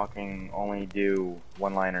Stephen Hawking only do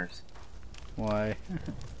one-liners? Why?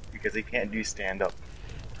 Because he can't do stand-up.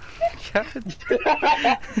 God.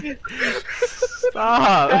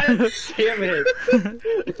 Stop. God damn it!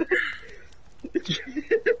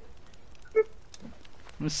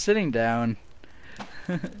 I'm sitting down.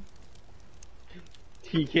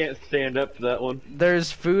 He can't stand up for that one.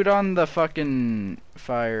 There's food on the fucking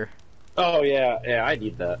fire. Oh yeah, yeah, I'd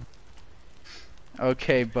eat that.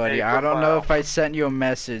 Okay, buddy. Hey, I don't know profile. if I sent you a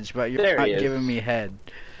message, but you're There not he is. giving me head.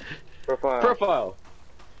 Profile. Profile.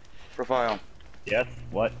 Profile. Yes.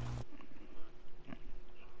 What?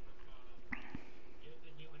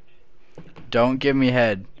 Don't give me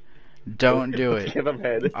head. Don't do it. Give him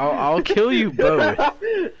head. I'll kill you both.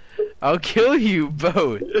 I'll kill you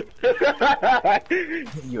both.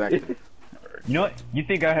 You active. You know what? You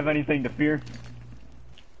think I have anything to fear?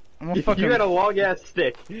 I'm a fucking, You got a long ass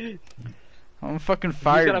stick. I'm a fucking He's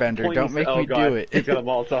got a firebender. pointy- Don't make oh, me God. do it. He's got a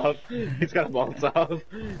Molotov. He's got a Molotov.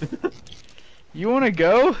 You wanna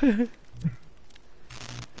go?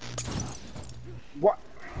 What?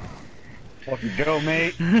 Off you go,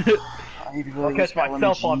 mate. I I'll catch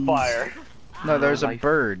myself on fire. No, there's a Life.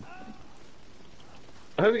 bird.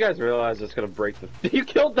 I hope you guys realize it's gonna break the. You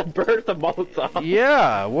killed the bird with the Molotov.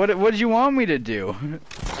 Yeah. What did you want me to do?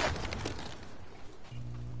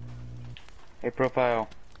 Hey, Profile.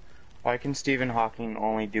 Why can Stephen Hawking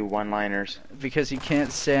only do one-liners? Because he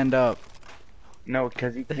can't stand up. No,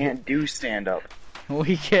 because he can't do stand-up. Well,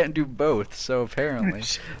 he can't do both. So apparently,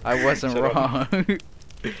 I wasn't Shut up. wrong.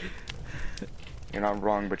 You're not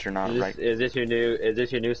wrong, but you're not right. Is this your new? Is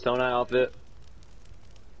this your new Sona outfit?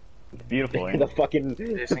 It's beautiful. Ain't the it? fucking.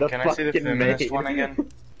 Jason, the can I see the fucking feminist maid. one again?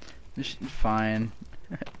 Fine.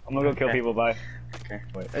 I'm gonna go kill Okay. people. Bye.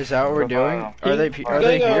 Is that what we're doing? Profile. Are they He's are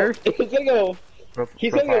they gonna here? go- He's gonna go.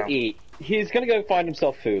 He's gonna go Profile. eat. He's gonna go find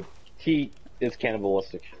himself food. He is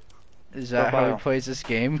cannibalistic. Is that how he Profile. plays this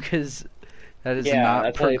game? Because that is Yeah, not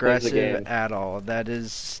that's how he plays the progressive game. at all. That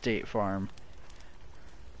is State Farm.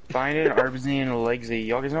 Find it, Arbsy and Legsy.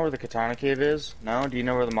 Y'all guys know where the Katana Cave is? No? Do you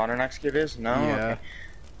know where the Modern Axe Cave is? No? Yeah.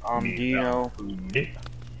 Okay. Do you know...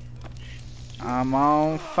 I'm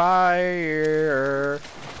on fire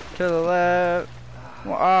to the left.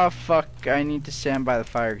 Well, oh fuck! I need to stand by the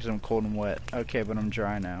fire because I'm cold and wet. Okay, but I'm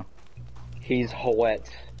dry now. He's wet.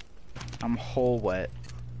 I'm whole wet.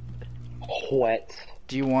 Wet.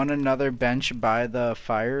 Do you want another bench by the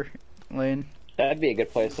fire lane? That'd be a good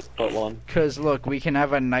place to put one. Cause look, we can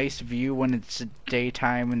have a nice view when it's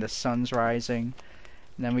daytime and the sun's rising.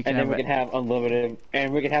 And then we can And then have we can have unlimited.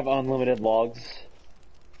 And we can have unlimited logs.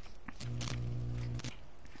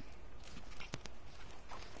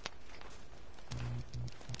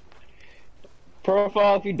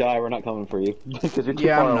 Profile, if you die, we're not coming for you because you're too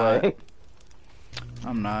Yeah, far I'm not. away.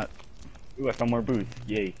 I'm not. Ooh, I found more booze.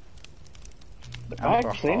 Yay.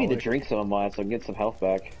 Actually, I need to Alcoholic. drink some of mine so I can get some health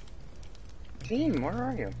back. Team, where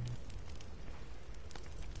are you?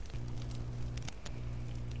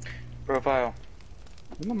 Profile.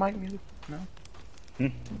 Isn't the mic music? No? Hmm?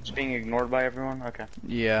 It's being ignored by everyone? Okay.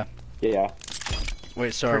 Yeah. Yeah.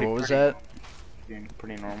 Wait, sorry. Pretty- What was pretty that?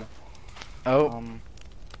 Pretty normal. Oh,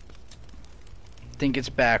 think it's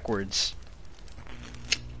backwards.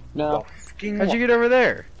 No. Fucking How'd you get over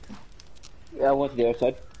there? Yeah, I went to the other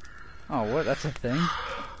side. Oh, what? That's a thing.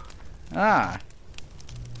 Ah.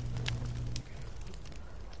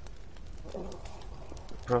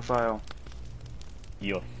 Profile.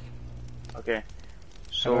 Yo. Okay. How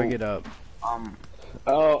So, do I get up?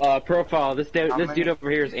 Oh, profile. This dude, How this many- dude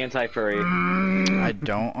over here is anti-furry. I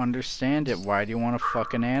don't understand it. Why do you want a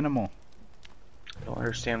fucking animal? I don't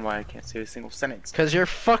understand why I can't say a single sentence. Cause you're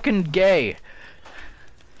fucking gay.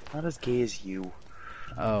 Not as gay as you.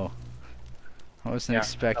 Oh. I wasn't Yeah,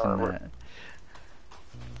 expecting we're- that.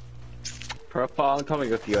 Profile, I'm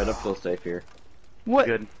coming with you. I don't feel safe here. What?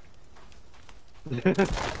 Good.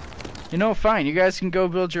 You know, fine. You guys can go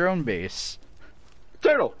build your own base.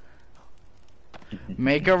 Turtle.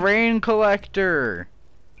 Make a rain collector.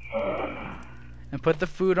 And put the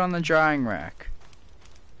food on the drying rack.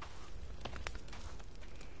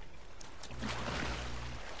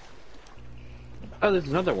 Oh, there's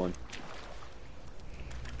another one.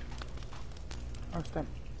 Oh, it's done.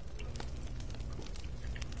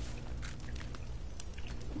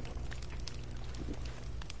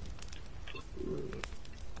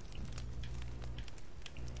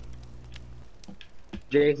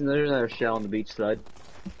 Jason, there's another shell on the beach side.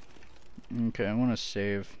 Okay, I want to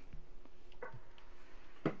save.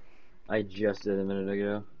 I just did a minute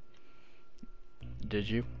ago. Did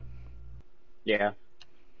you? Yeah.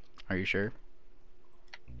 Are you sure?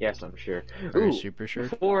 Yes, I'm sure. Are Ooh, you super sure?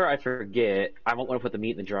 before I forget, I won't want to put the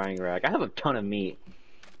meat in the drying rack. I have a ton of meat.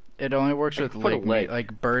 It only works I with can put a leg leg. meat.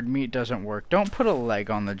 Like bird meat doesn't work. Don't put a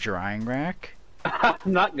leg on the drying rack. I'm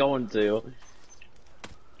not going to.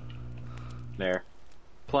 There.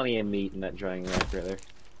 Plenty of meat in that drying rack right there.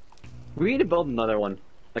 We need to build another one.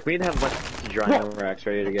 Like, we need to have a bunch of drying racks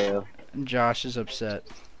ready to go. Josh is upset.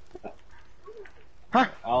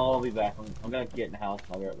 I'll be back. I'm gonna get in the house.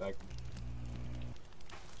 I'll be right back.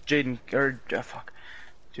 Jaden, or fuck,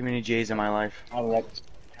 too many J's in my life. I'll be back.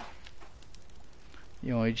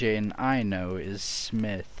 The only Jaden I know is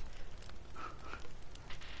Smith.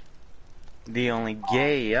 The only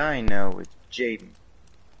gay I know is Jaden.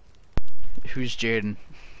 Who's Jaden?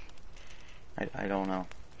 I don't know.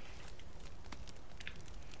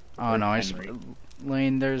 Oh no, Henry.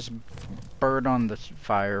 Lane, there's bird on the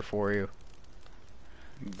fire for you.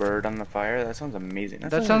 Bird on the fire? That sounds amazing.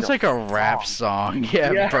 That sounds like a rap song.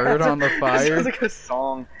 Yeah, bird on the That fire. sounds like a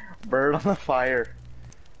song. Bird on the fire.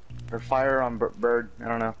 Or fire on bird. I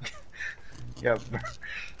don't know. Yeah.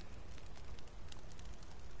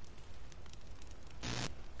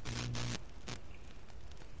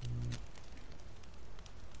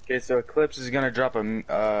 Okay, so Eclipse is gonna drop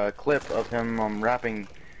a clip of him rapping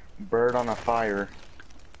 "Bird on a Fire."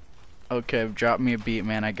 Okay, drop me a beat,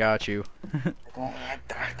 man. I got you.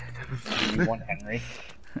 You want Henry?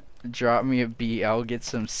 Drop me a beat. I'll get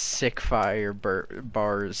some sick fire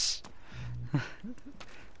bars.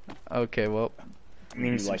 Okay, well, I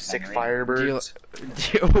mean, You some like sick Henry? firebirds.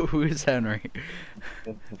 who's Henry?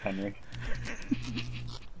 This is Henry.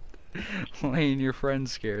 Lane, your friend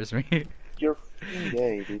scares me. You're f***ing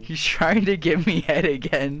gay, dude. He's trying to give me head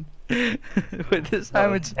again. But this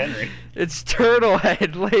time Henry. it's turtle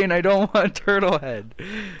head, Lane. I don't want turtle head.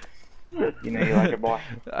 You know you like it, boy.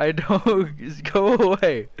 I don't. Go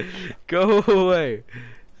away. Go away.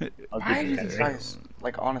 I'll give Why him do these Henry. guys,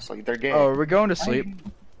 like, honestly, they're gay. Oh, we're going to sleep.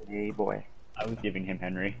 Gay boy. I was giving him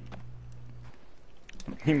Henry.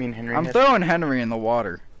 You mean Henry? I'm throwing Henry in the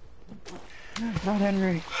water. Not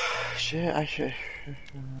Henry. Shit, I should.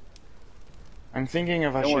 I'm thinking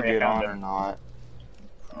if I Don't should worry, I get found on him. or not.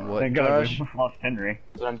 What, Thank God Josh? we lost Henry.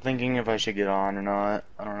 But I'm thinking if I should get on or not.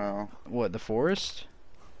 I don't know. What, the forest?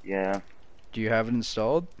 Yeah. Do you have it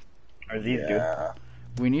installed? Are these good? Yeah.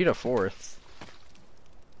 We need a fourth.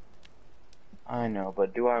 I know,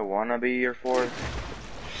 but do I want to be your fourth?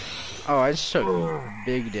 Oh, I just took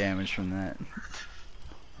big damage from that.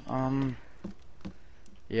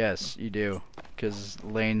 Yes, you do. Because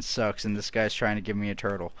Lane sucks and this guy's trying to give me a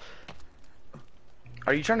turtle.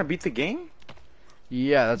 Are you trying to beat the game?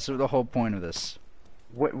 Yeah, that's the whole point of this.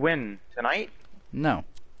 When? Tonight? No,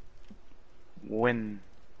 When?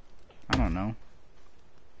 I don't know.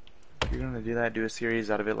 If you're gonna do that, do a series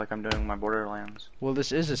out of it like I'm doing my Borderlands. Well,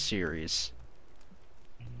 this is a series.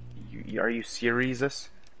 Are you serious?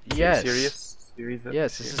 Yes. Serious? Serious?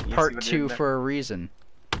 Yes, this is You see part what I 2 did there? for a reason.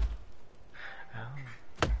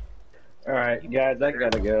 Alright, guys, I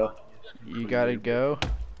gotta go. You gotta go?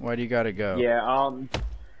 Why do you gotta go? Yeah, I'm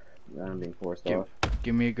being forced Give- off.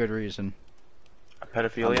 Give me a good reason. I'm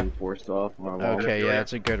Pedophilia? being forced off. Okay, yeah,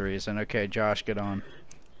 that's a good reason. Okay, Josh, get on.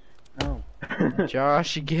 No.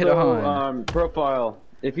 Josh, get So, on. profile.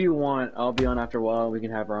 If you want, I'll be on after a while. We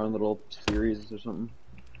can have our own little series or something.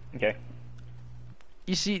 Okay.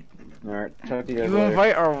 You see, Alright, talk to you guys you later.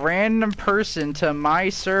 invite a random person to my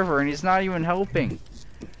server and he's not even helping.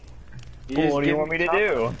 Well, what do you want me to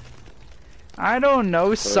do? I don't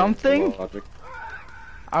know, Sorry, something? logic.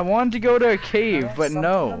 I wanted to go to a cave, but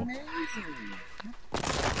no.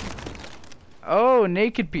 Oh,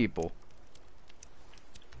 naked people.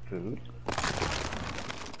 Food.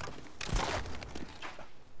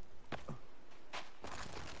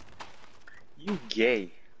 You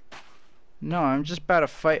gay. No, I'm just about to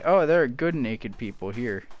fight. Oh, there are good naked people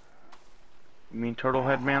here. You mean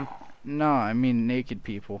Turtlehead Man? No, I mean naked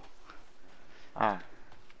people. Ah.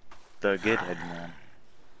 The good head man.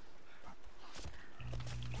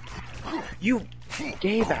 You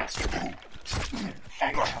gay bastard.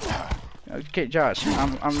 Faggot. Okay, Josh,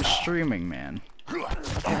 I'm streaming, man.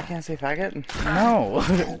 I can't say faggot.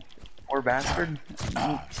 No. Or bastard.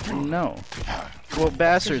 No. Well,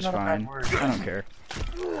 bastard's not a bad fine. word. I don't care.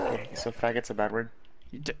 Okay, so faggot's a bad word.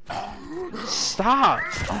 Stop!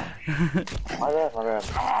 My bad, my bad.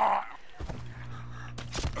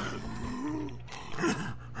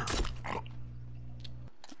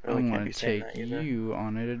 I Really can't want be to saying take that either. you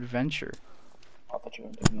on an adventure. I thought you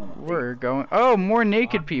were taking on We're going. Oh, more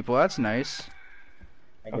naked people. That's nice.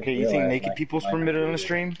 Okay, you think naked people's permitted on the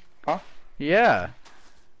stream? Yeah.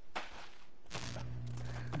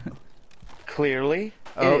 Clearly.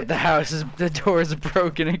 Oh, the door is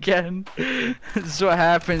broken again. This is what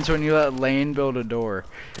happens when you let Lane build a door.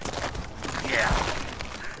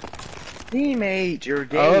 Teammate, you're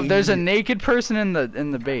gay. Oh, there's a naked person in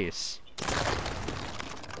the base.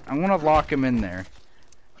 I'm gonna lock him in there.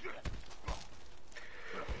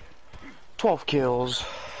 12 kills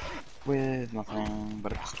with nothing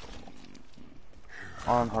but a pistol.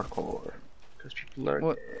 On hardcore. Because people are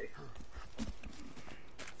What? gay.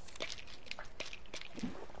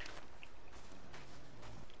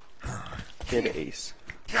 Kid Ace.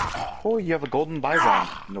 Oh, you have a golden bison.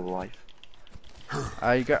 No life.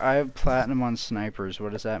 I have platinum on snipers.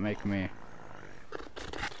 What does that make me?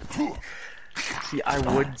 See, I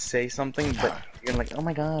would say something, but you're like, oh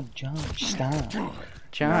my god, Josh, stop.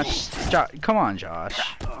 Josh, come on, Josh.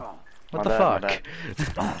 What My the bad,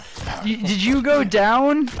 my fuck? Did you go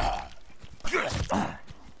down?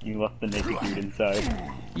 You left the naked dude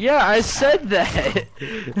inside. Yeah, I said that.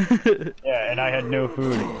 Yeah, and I had no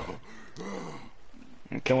food.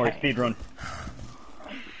 Don't worry, speedrun.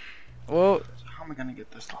 Well, How am I gonna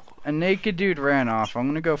get this level? a naked dude ran off. I'm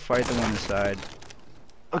gonna go fight the one inside.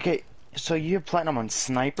 Okay, so you have platinum on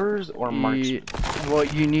snipers or marksman? Well,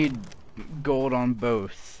 you need gold on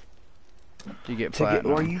both to get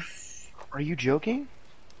platinum. Are you joking?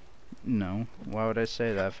 No. Why would I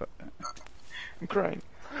say that? I'm crying.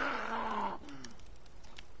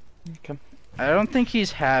 Okay. I don't think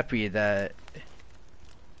he's happy that.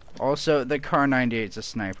 Also, the Car 98's a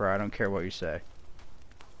sniper. I don't care what you say.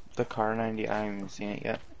 The Car 90, I haven't even seen it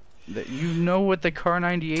yet. You know what the Car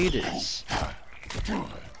 98 is.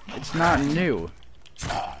 It's not new.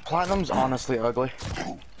 Platinum's honestly ugly.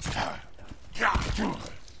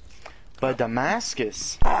 But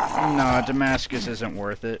Damascus, No, Damascus isn't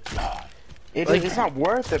worth it. it's not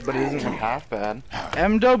worth it, but it isn't like half bad.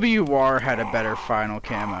 MWR had a better final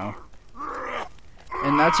camo.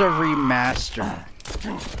 And that's a remaster.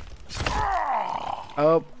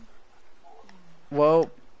 Oh.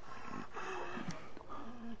 Well.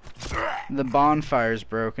 The bonfire's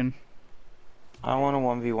broken. I want to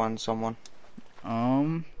 1v1 someone.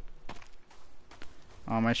 Oh,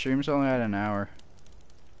 my stream's only at an hour.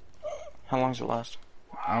 How long does it last?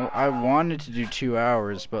 I wanted to do 2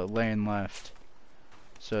 hours, but Lane left.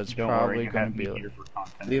 So it's Don't probably worry, you gonna have me be like, here for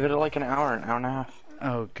content. Leave it at like an hour and a half.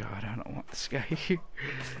 oh god, I don't want this guy here.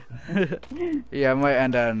 Yeah, I might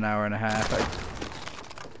end at an hour and a half.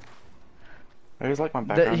 I just like my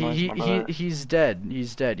background noise. My brother. He's dead.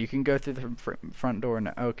 He's dead. You can go through the front door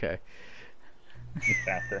now. Okay. It's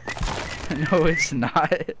faster. No, it's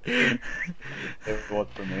not. It was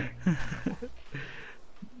for me.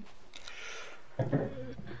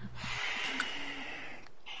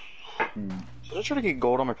 Should I try to get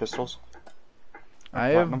gold on my pistols? I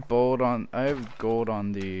have gold on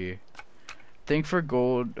the. I think for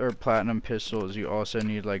gold or platinum pistols, you also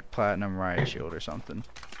need like platinum riot shield or something,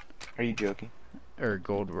 Are you joking? or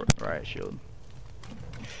gold riot shield.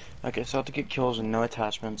 Okay, so I have to get kills and no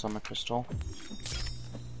attachments on my pistol.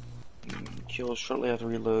 Kills shortly after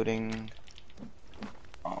reloading.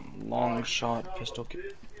 Long shot pistol.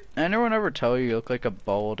 Anyone ever tell you look like a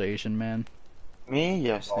bald Asian man? Me?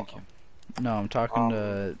 Yes, thank you. No, I'm talking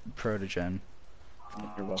to Protogen.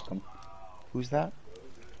 You're welcome. Who's that?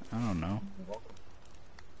 I don't know.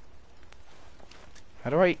 How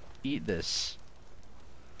do I eat this?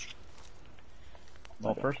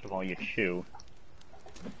 Well, first of all, you chew.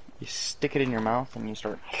 You stick it in your mouth and you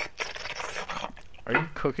start. Are you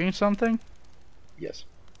cooking something? Yes.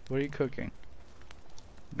 What are you cooking?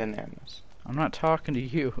 Bananas. I'm not talking to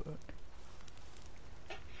you.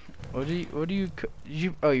 What do you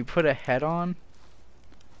oh, you put a head on?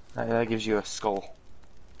 That gives you a skull.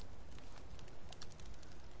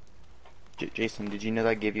 Jason, did you know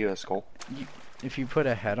that gave you a skull? If you put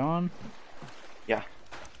a head on? Yeah.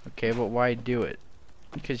 Okay, but why do it?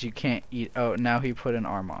 Because you can't eat. Oh, now he put an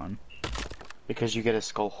arm on. Because you get a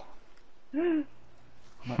skull. We're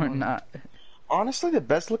not. Honestly, the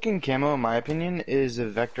best looking camo, in my opinion, is the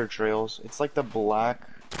Vector Trails. It's like the black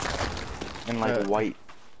and like white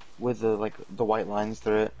with the the white lines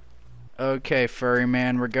through it. Okay, furry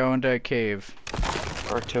man, we're going to a cave.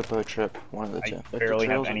 Or Topo Trip, one of the two. I Vector barely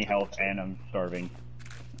have Trails any or- health and I'm starving.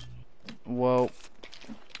 Well,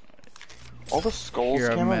 All the skulls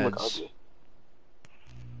Here are camo look meds. ugly.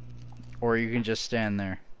 or you can just stand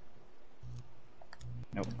there.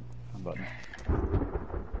 Nope. Wrong button.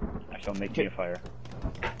 I shall make you a fire.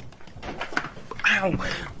 Ow!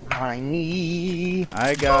 My knee!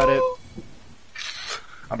 I got it.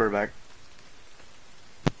 I'll be right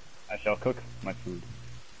back. I shall cook my food.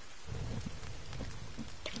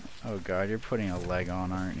 Oh god, you're putting a leg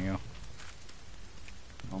on, aren't you?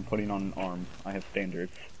 I'm putting on an arm. I have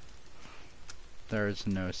standards. There is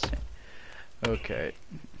no okay.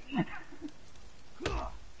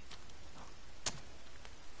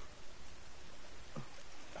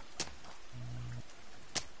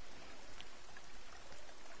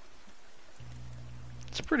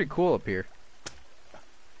 It's pretty cool up here.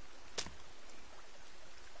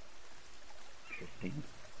 15.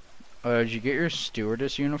 Did you get your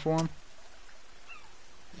stewardess uniform?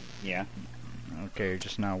 Yeah. Okay, you're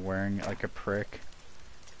just not wearing it like a prick.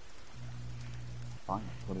 Fine.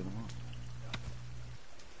 Put it on.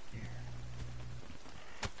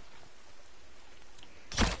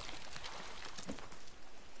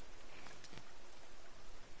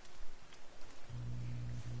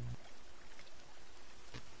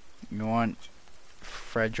 You want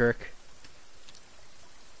Frederick?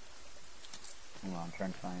 Hold on, I'm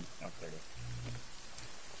trying to find. Oh, there it is.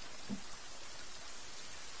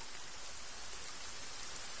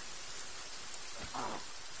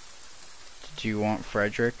 Do you want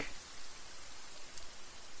Frederick?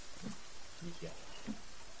 Yes.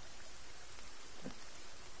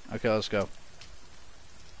 Okay, let's go.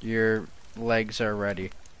 Your legs are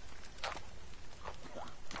ready.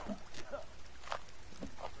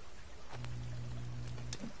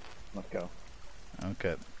 Let's go.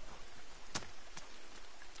 Okay.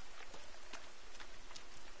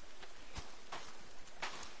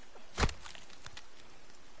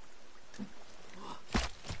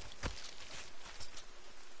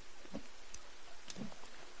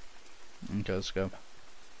 Okay, let's go.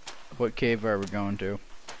 What cave are we going to?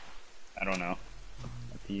 I don't know.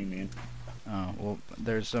 Up to you, man. Oh, well,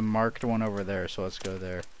 there's a marked one over there, so let's go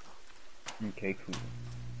there. Okay, cool.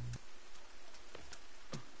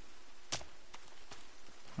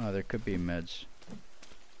 Oh, there could be meds.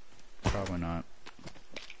 Probably not.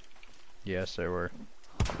 Yes, there were.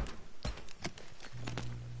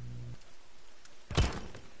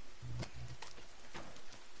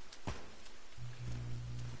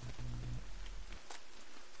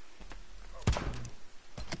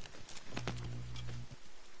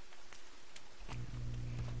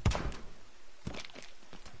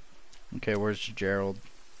 Okay, where's Gerald?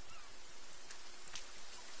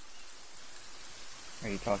 Are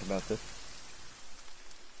you talking about this?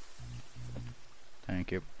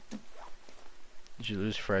 Thank you. Did you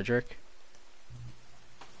lose Frederick?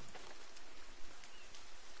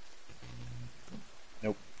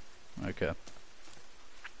 Nope. Okay.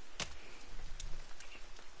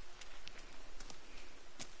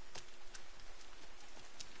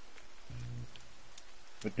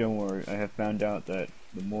 But don't worry, I have found out that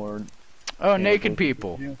the more Oh, naked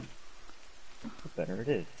people. the better it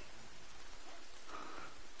is.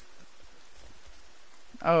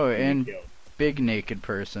 Oh, Who we and kill? big naked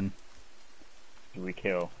person. Who we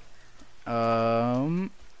kill?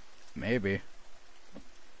 Maybe.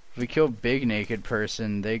 If we kill big naked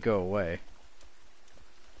person, they go away.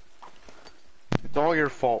 It's all your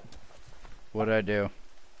fault. What'd I do?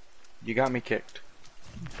 You got me kicked.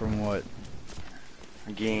 From what?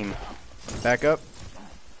 Game. Back up?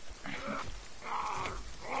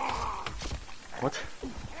 What?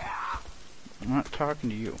 I'm not talking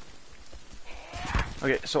to you.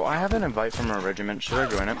 Okay, so I have an invite from a regiment. Should I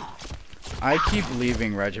join it? I keep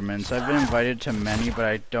leaving regiments. I've been invited to many, but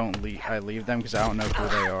I don't leave. I leave them because I don't know who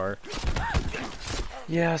they are.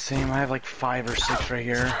 Yeah, same. I have like 5 or 6 right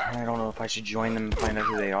here. I don't know if I should join them and find out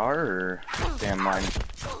who they are or stay on mine.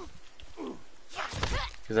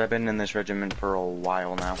 Because I've been in this regiment for a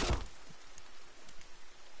while now.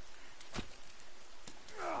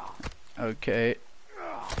 Okay.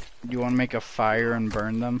 You want to make a fire and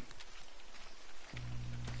burn them?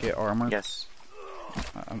 Get armor? Yes.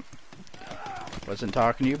 Wasn't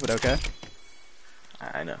talking to you, but okay.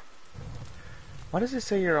 I know. Why does it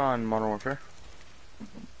say you're on Modern Warfare?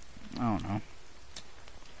 I don't know.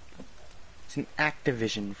 It's an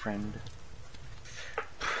Activision friend.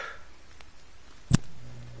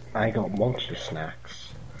 I got monster snacks.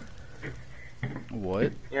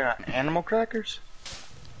 What? Yeah, animal crackers?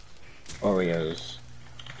 Oreos.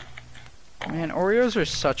 Man, Oreos are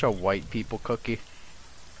such a white people cookie.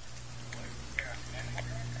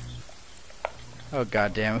 Oh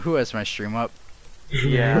goddamn! Who has my stream up?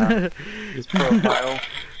 Yeah. His profile.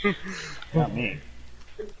 Not me.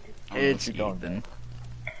 It's what you're Ethan.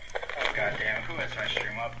 Goddamn, who has my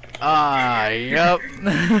stream up? Ah, yep.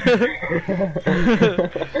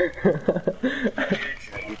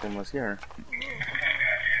 Ethan was here.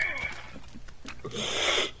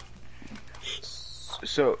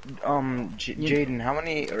 So, Jaden, how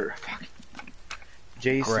many, or, fuck,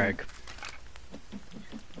 Jason, Greg.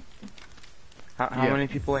 how Yeah. many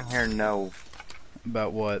people in here know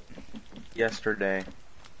About what? yesterday.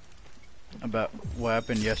 About what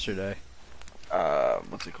happened yesterday?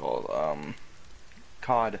 What's it called?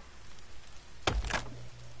 COD.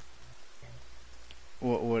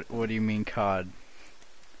 What do you mean COD?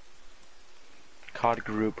 COD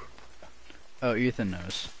group. Oh, Ethan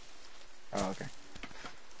knows. Oh, okay.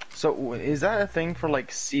 So, is that a thing for,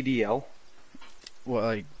 like, CDL? What,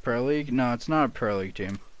 like Pro League? No, it's not a Pro League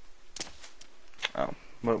team. Oh.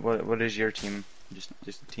 What is your team?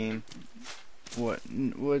 Just a team? Well,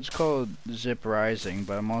 it's called Zip Rising,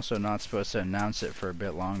 but I'm also not supposed to announce it for a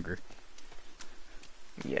bit longer.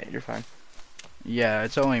 Yeah, you're fine. Yeah,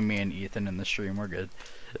 it's only me and Ethan in the stream. We're good.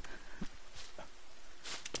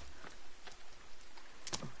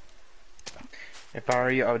 If I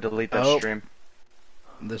were you, I would delete that Oh. stream.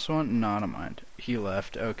 This one? No, I don't mind. He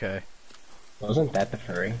left. Okay. Wasn't that the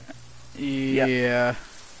furry? Yeah.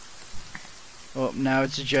 Well, now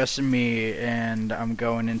it's just me, and I'm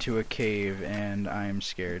going into a cave, and I am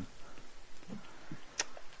scared.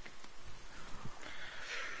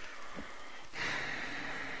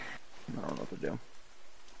 I don't know what to do.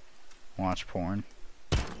 Watch porn.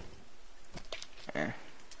 Eh.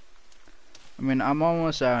 I mean, I'm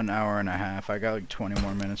almost at an hour and a half. I got like 20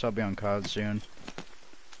 more minutes. I'll be on COD soon.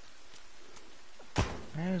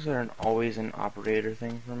 Why is there always an operator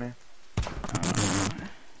thing for me?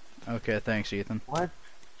 Okay, thanks, Ethan. What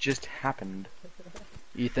just happened?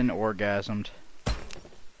 Ethan orgasmed.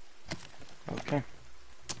 Okay.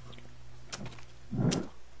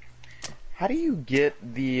 How do you get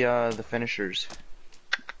the finishers?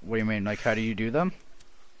 What do you mean? Like, how do you do them?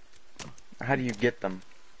 How do you get them?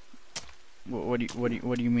 What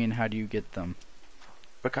do you mean? How do you get them?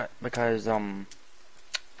 Because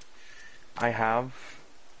I have.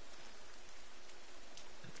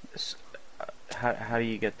 How do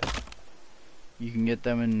you get them? You can get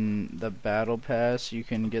them in the battle pass. You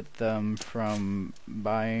can get them from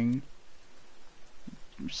buying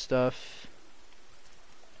stuff.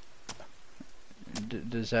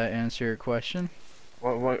 Does that answer your question?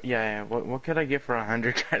 What? Yeah. What could I get for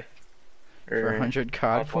 100 credit? For 100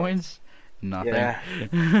 COD points? Nothing. Yeah.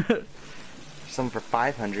 Some for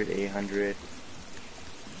 500, 800.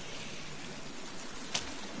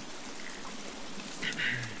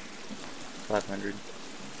 $500.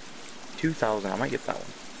 2,000. I might get that one.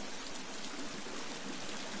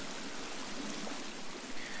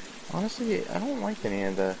 Honestly, I don't like any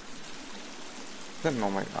of the.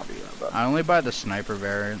 Sentinel might not be that bad. I only buy the sniper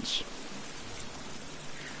variants.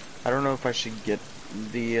 I don't know if I should get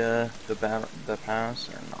the pass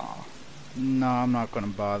or not. No, I'm not gonna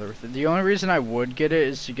bother with it. The only reason I would get it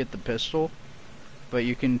is to get the pistol, but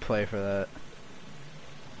you can play for that.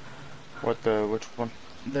 Which one?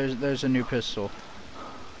 There's a new pistol.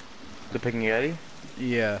 The Picking Yeti?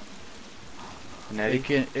 Yeah.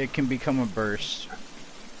 Netty? It can become a burst.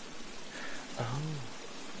 Oh.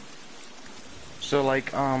 So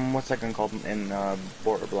like what's that gun called in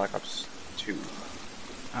Black Ops 2?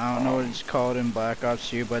 I don't know what it's called in Black Ops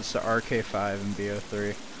 2, but it's the RK5 in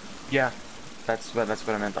BO3. Yeah. That's what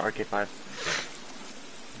I meant, the RK5. I was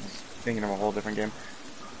thinking of a whole different game.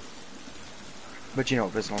 But you know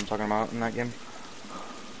what pistol I'm talking about in that game?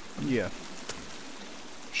 Yeah.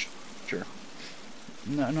 Sure.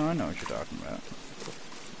 No, I know what you're talking about.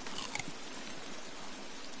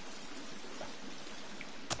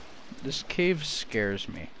 This cave scares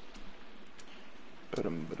me.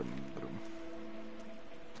 Ba-dum, ba-dum, ba-dum.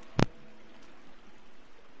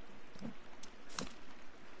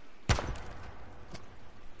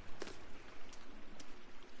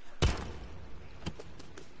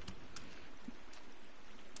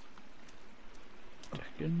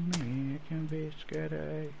 Look at me, I can be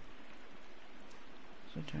scary.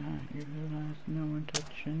 Such a hot, you realize no one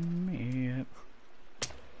touching me up.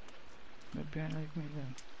 But bad like me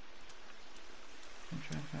though. I'm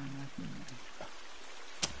trying to find like me.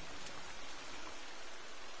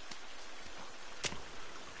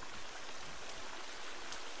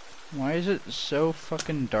 Why is it so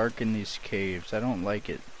fucking dark in these caves? I don't like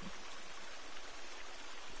it.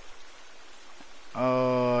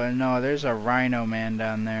 Oh no, there's a rhino man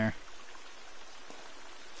down there.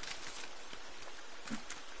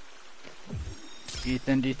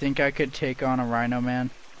 Ethan, do you think I could take on a rhino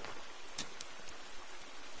man?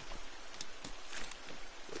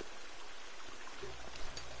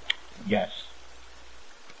 Yes.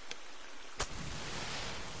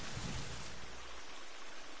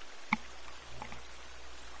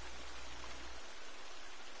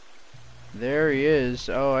 There he is.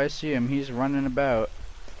 Oh, I see him. He's running about.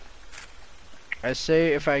 I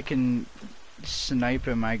say if I can snipe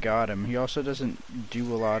him, I got him. He also doesn't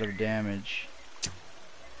do a lot of damage.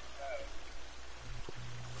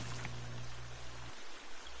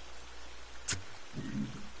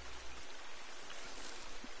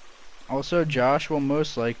 Also, Josh will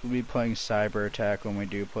most likely be playing Cyber Attack when we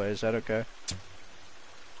do play. Is that okay?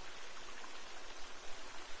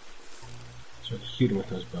 So shooting with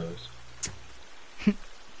those bows.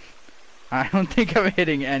 I don't think I'm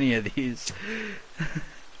hitting any of these.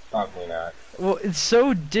 Probably not. Well, it's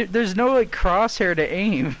so there's no like crosshair to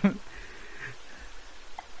aim.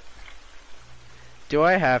 Do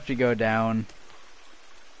I have to go down?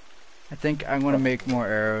 I think I'm gonna make more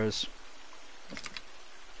arrows.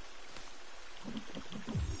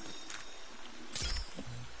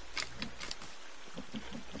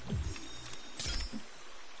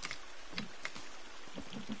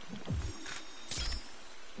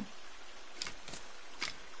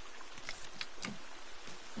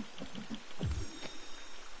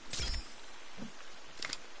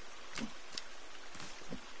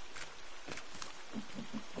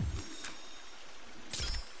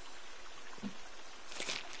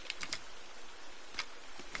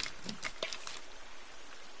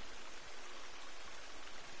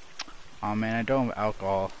 Oh man, I don't have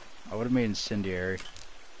alcohol. I would have made incendiary.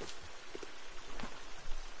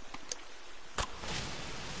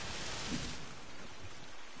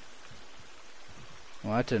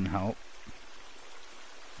 Well, that didn't help.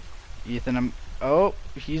 Ethan, oh,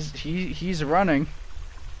 he's running.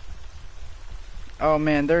 Oh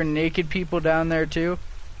man, there are naked people down there too.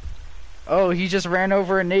 Oh, he just ran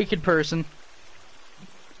over a naked person.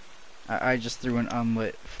 I just threw an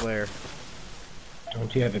unlit flare.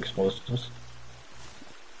 Don't you have explosives?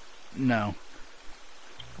 No.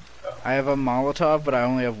 I have a Molotov, but I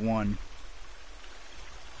only have one.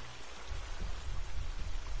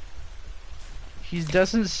 He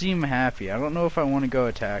doesn't seem happy. I don't know if I want to go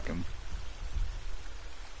attack him.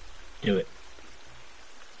 Do it.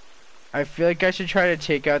 I feel like I should try to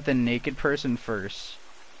take out the naked person first.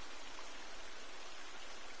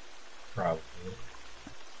 Probably.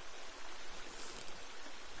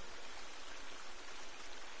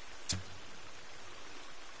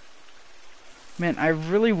 Man, I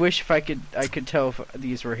really wish if I could tell if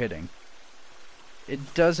these were hitting.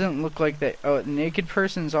 It doesn't look like that. Oh, naked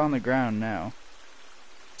person's on the ground now.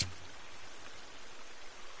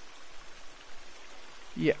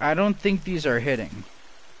 Yeah, I don't think these are hitting.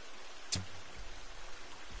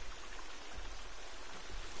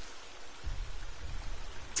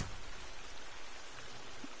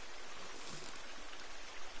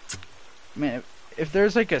 Man, if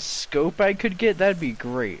there's like a scope I could get, that'd be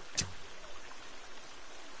great.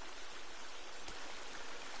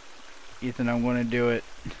 Ethan, I'm gonna do it.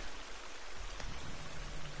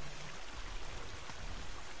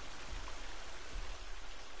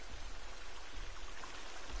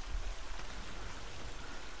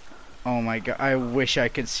 Oh my god, I wish I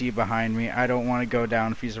could see behind me. I don't want to go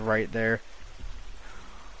down if he's right there.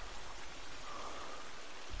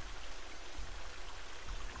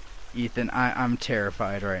 Ethan, I'm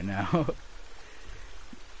terrified right now.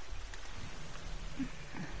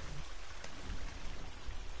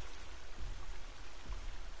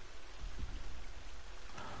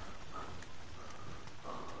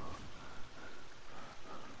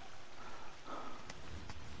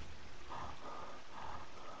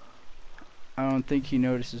 I don't think he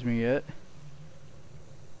notices me yet.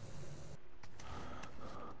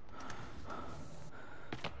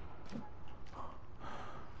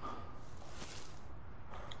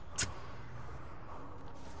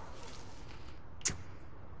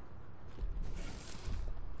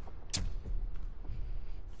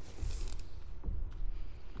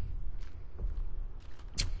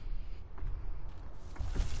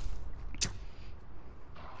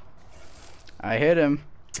 I hit him.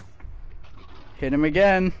 Hit him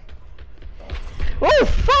again. Oh,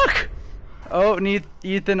 fuck! Oh,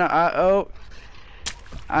 Ethan, oh.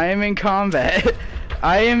 I am in combat.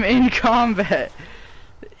 I am in combat.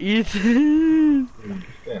 Ethan.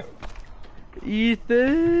 Yeah.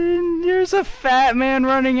 Ethan, there's a fat man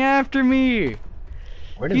running after me.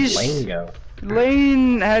 Where does Lane go?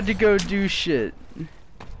 Lane had to go do shit.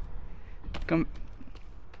 Come.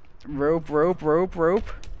 Rope, rope, rope, rope.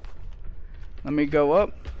 Let me go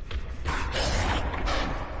up.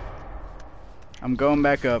 I'm going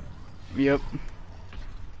back up. Yep.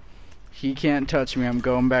 He can't touch me. I'm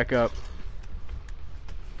going back up.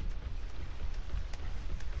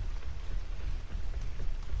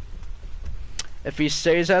 If he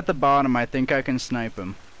stays at the bottom, I think I can snipe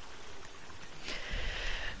him.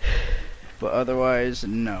 But otherwise,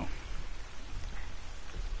 no.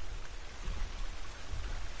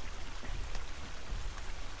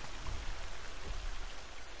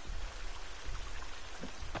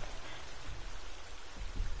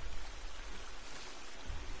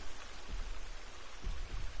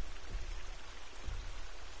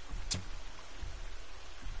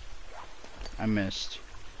 I missed.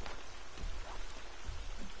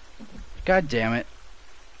 God damn it.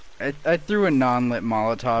 I threw a non-lit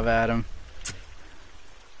Molotov at him.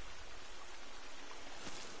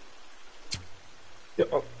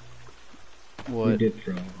 You What? did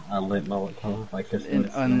throw unlit Molotov like this. An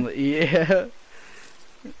unlit, yeah.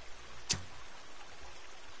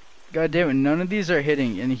 God damn it, none of these are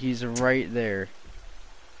hitting, and he's right there.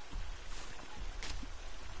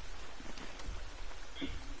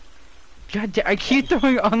 God damn, I keep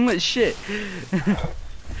throwing unlit shit.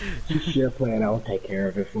 Just share play and I'll take care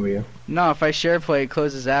of it for you. No, if I share play, it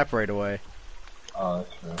closes app right away. Oh,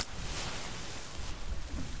 that's true.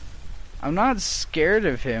 I'm not scared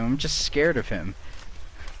of him, I'm just scared of him.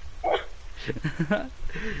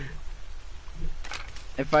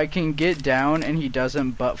 If I can get down and he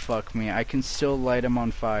doesn't butt fuck me, I can still light him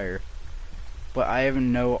on fire. But I have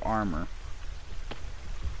no armor.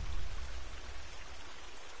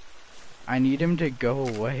 I need him to go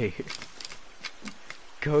away.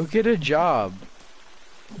 Go get a job.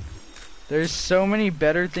 There's so many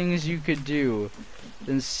better things you could do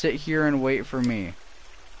than sit here and wait for me.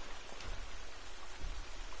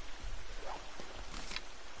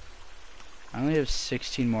 I only have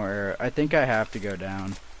 16 more arrows. I think I have to go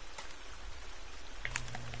down.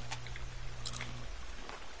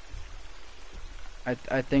 I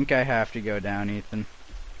think I have to go down, Ethan.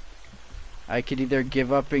 I could either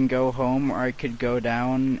give up and go home, or I could go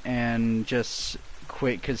down and just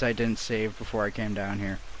quit because I didn't save before I came down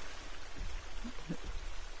here.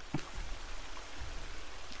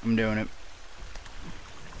 I'm doing it.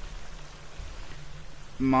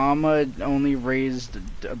 Mama only raised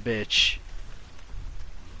a bitch.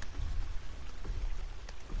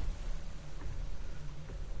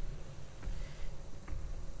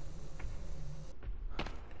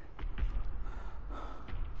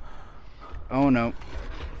 Oh no.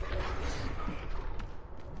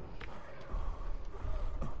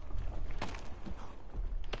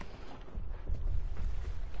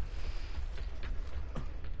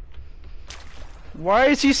 Why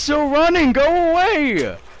is he still running? Go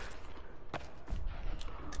away!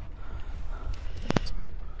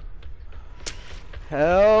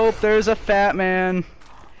 Help, there's a fat man.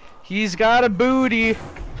 He's got a booty.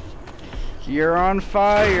 You're on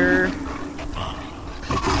fire.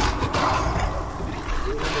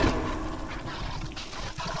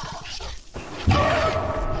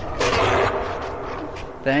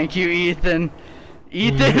 Thank you, Ethan.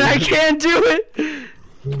 Ethan, I can't do it!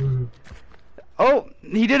 Oh,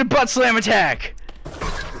 he did a butt slam attack!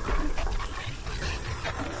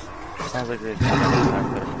 Sounds like they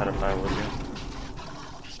kind of pedophile with you.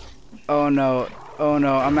 Oh no,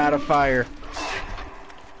 I'm out of fire.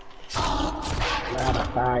 Out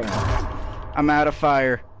of fire. I'm out of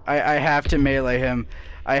fire. I have to melee him.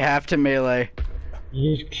 I have to melee.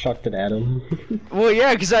 You just chucked it at him. Well,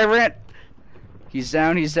 yeah, because I ran... He's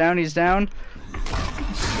down, he's down, he's down.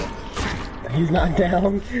 He's not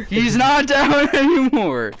down. He's not down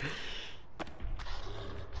anymore.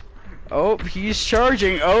 Oh, he's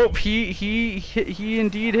charging. Oh, he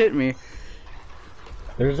indeed hit me.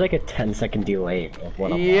 There's like a 10-second delay of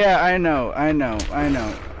what I'm Yeah, I know.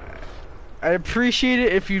 I appreciate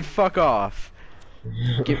it if you'd fuck off.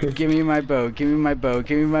 Give me my bow, give me my bow,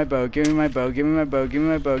 give me my bow, give me my bow, give me my bow, give me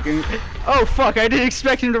my bow, give me... Oh fuck, I didn't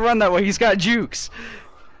expect him to run that way, he's got jukes.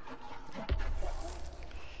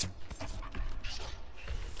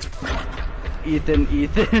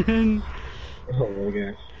 Ethan. Oh my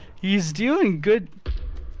gosh. He's doing good.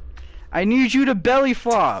 I need you to belly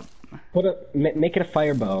flop. Make it a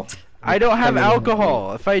fire bow. I don't have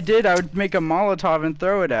alcohol. If I did, I would make a Molotov and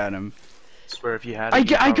throw it at him. I swear if you had I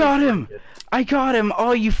got him! I got him!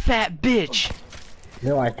 Oh, you fat bitch!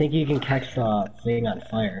 No, I think you can catch the thing on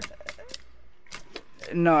fire.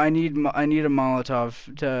 No, I need a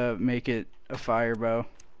Molotov to make it a fire bow.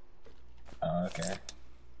 Oh, okay.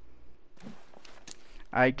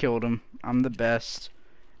 I killed him. I'm the best.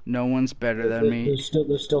 No one's better than me.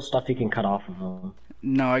 There's still stuff you can cut off of him.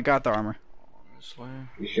 No, I got the armor.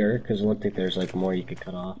 You sure? Because it looked like there's like more you could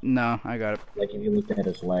cut off. No, I got it. Like if you looked at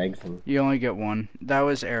his legs and... You only get one. That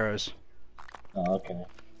was arrows. Oh, okay.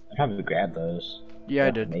 I probably grabbed those. Yeah,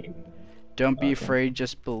 I did. Don't be Okay. afraid,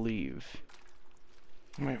 just believe.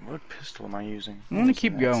 Wait, what pistol am I using? I'm gonna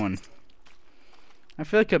keep going. I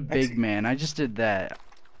feel like a big man. I just did that.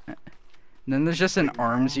 And then there's just an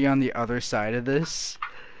armsy on the other side of this.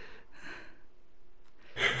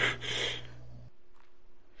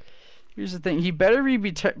 Here's the thing. He better be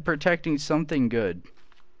protecting something good.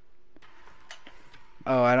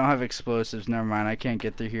 Oh, I don't have explosives. Never mind. I can't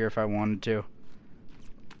get through here if I wanted to.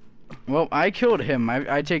 Well, I killed him.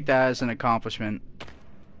 I take that as an accomplishment.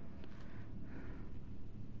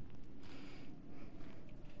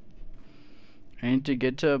 I need to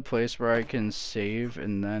get to a place where I can save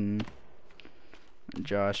and then,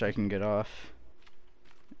 Josh, I can get off.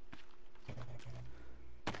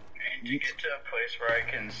 You get to a place where I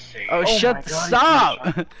can save. Oh, shut!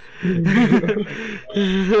 Stop!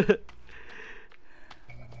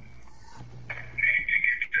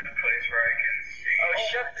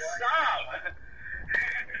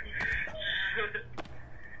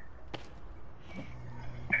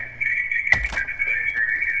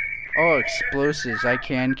 Oh, explosives. I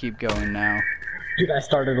can keep going now. Dude, I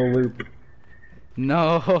started a loop.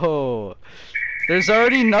 No. There's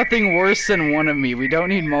already nothing worse than one of me. We don't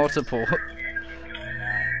need multiple. No.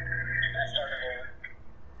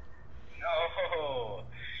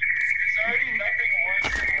 There's already nothing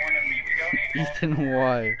worse than one of me. We don't need Ethan,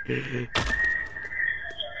 why?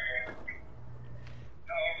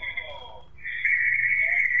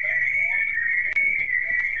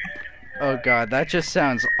 Oh god, that just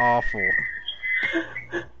sounds awful.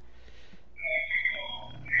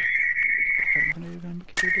 That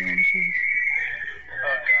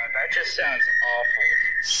just sounds awful.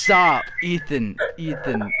 Stop, Ethan.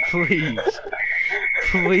 Ethan, please.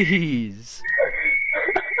 Please.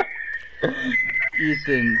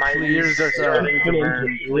 Ethan, My please ears are stop. starting to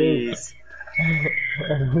burn, please.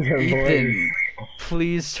 Ethan,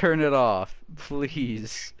 please turn it off.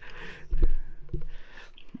 Please.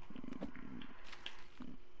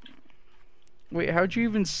 Wait, how'd you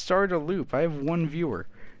even start a loop? I have one viewer.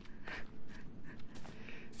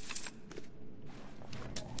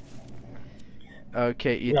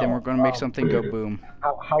 Okay, Ethan, we're gonna make something go boom.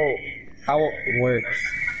 How it works?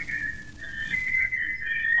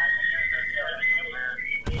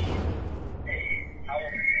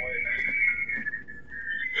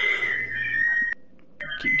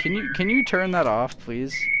 Can you turn that off,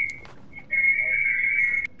 please?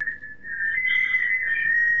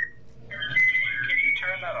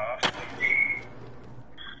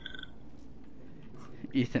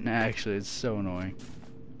 Ethan, actually, it's so annoying.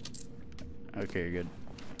 Okay, you're good.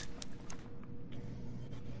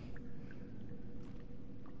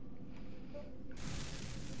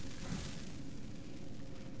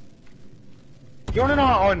 You wanna know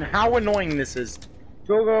how annoying this is?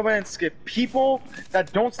 Go over and skip people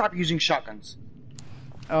that don't stop using shotguns.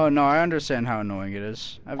 Oh no, I understand how annoying it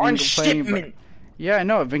is. I've been On complaining shipment! about. Yeah, I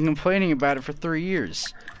know. I've been complaining about it for 3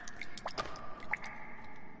 years.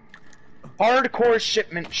 Hardcore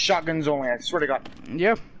shipment shotguns only, I swear to God.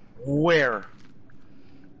 Yep. Where?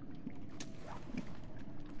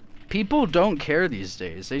 People don't care these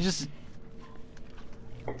days. They just.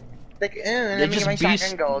 Like, They just my be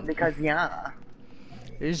shotgun gold because yeah.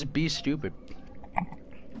 They just be stupid.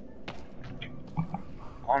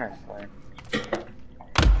 Honestly.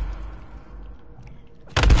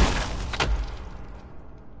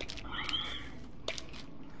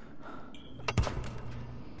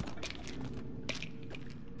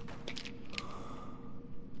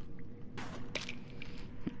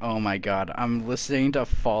 Oh my god, I'm listening to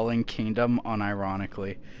Fallen Kingdom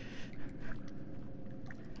unironically.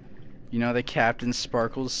 You know the Captain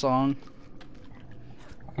Sparkles song?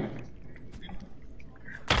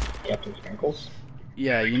 Captain Sprinkles?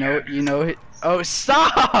 Yeah, you know it. Oh,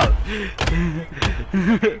 stop!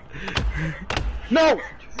 No!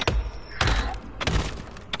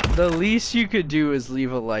 The least you could do is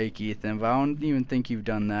leave a like, Ethan, but I don't even think you've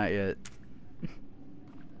done that yet.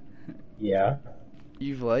 Yeah.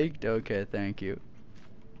 You've liked? Okay, thank you.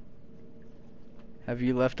 Have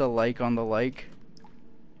you left a like on the like?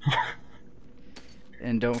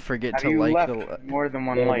 And don't forget Have to you like left more than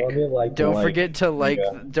one Yeah, like? let me like the Don't like. forget to like.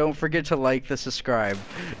 Yeah. Don't forget to like the subscribe.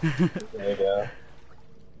 There you go.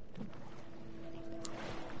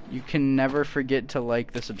 You can never forget to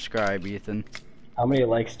like the subscribe, Ethan. How many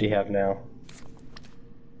likes do you have now?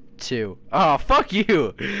 2. Oh, fuck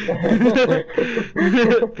you!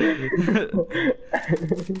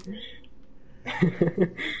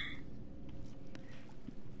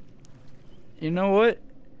 You know what?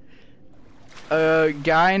 A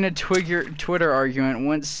guy in a Twitter argument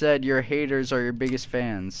once said your haters are your biggest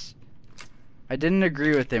fans. I didn't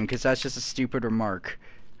agree with him because that's just a stupid remark.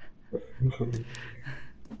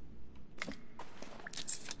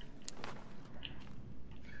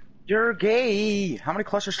 You're gay! How many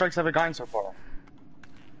cluster strikes have I gotten so far?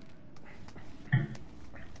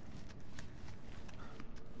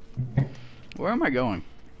 Where am I going?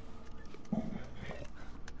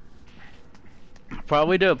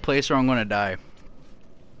 Probably to a place where I'm gonna die.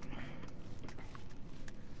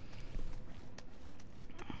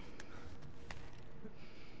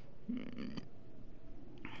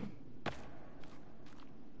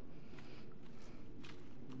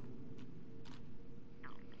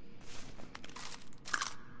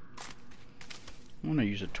 gonna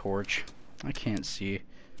use a torch. I can't see.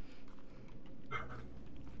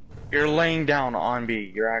 You're laying down on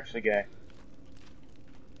B. You're actually gay.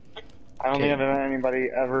 I don't think I've met anybody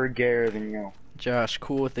ever gayer than you. Josh,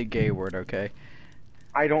 cool with the gay word, okay?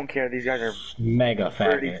 I don't care. These guys are Mega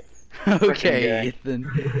pretty. faggot. Okay, gay.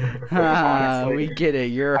 Ethan. Ah, Honestly. we get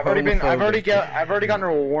it. You're I've already homophobic. gotten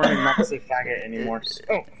a warning not to say faggot anymore.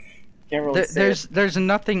 So can't really say it. There's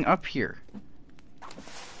nothing up here,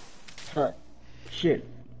 Shit.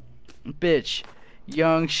 bitch.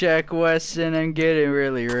 Young Shaq Weston, I'm getting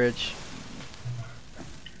really rich.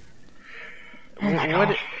 Oh my What?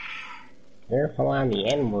 God. Careful on the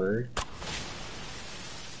N-word.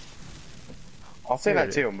 I'll say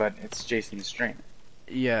that too, but it's Jason's stream.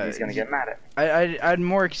 Yeah, He's gonna get mad at me. I'd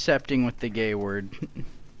more accepting with the gay word.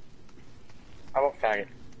 How about faggot?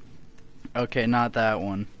 Okay, not that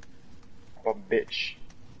one. How about bitch?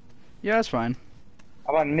 Yeah, that's fine.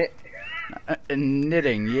 How about knit?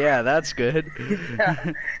 Knitting, yeah, that's good.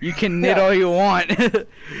 Yeah. You can knit Yeah. all you want.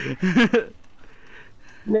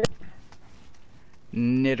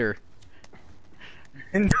 Knitter.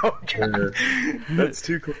 No, God. That's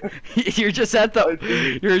too cool. You're just at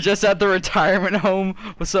the retirement home.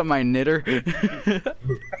 What's up, my knitter?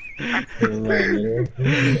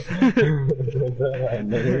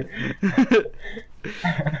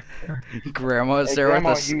 Grandma's Hey, there Grandma,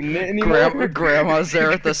 with the you knit anymore? grandma's there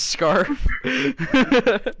with the scarf.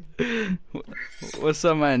 What's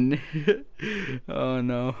up, my? Oh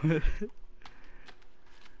no. I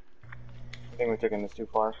think we're taking this too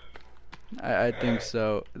far. I think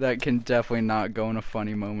so. That can definitely not go in a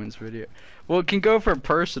funny moments video. Well, it can go for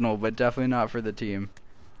personal, but definitely not for the team.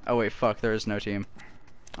 Oh wait, fuck, there is no team.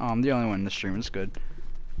 I'm the only one in the stream. It's good.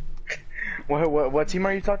 What team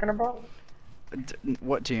are you talking about?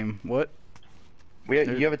 What team? What?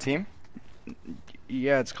 You have a team?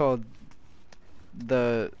 Yeah, it's called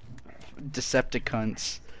the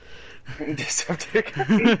Decepticons.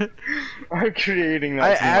 Decepticons. I'm creating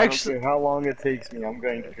that. I team. I don't care how long it takes me. I'm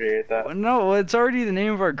going to create that. No, it's already the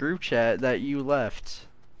name of our group chat that you left.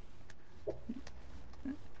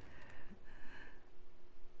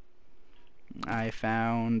 I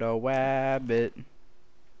found a wabbit.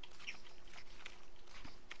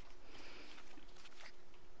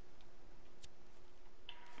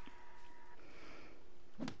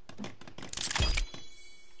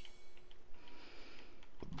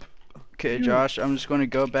 Okay, Josh, I'm just going to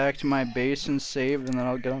go back to my base and save, and then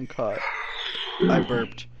I'll get on COD. I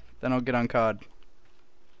burped. Then I'll get on COD.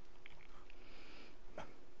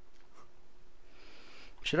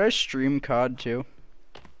 Should I stream COD too?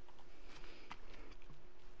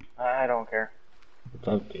 I don't care. It's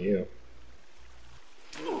up to you.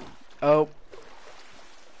 Oh.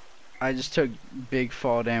 I just took big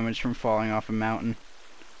fall damage from falling off a mountain.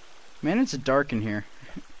 Man, it's dark in here.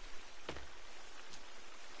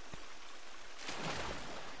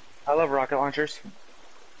 I love rocket launchers.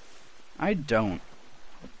 I don't.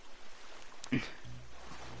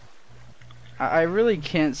 I really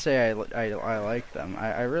can't say I like them.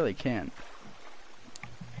 I really can't.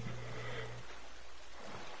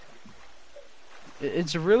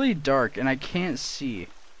 It's really dark and I can't see.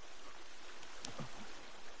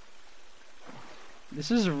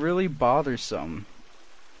 This is really bothersome.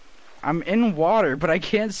 I'm in water, but I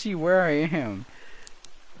can't see where I am.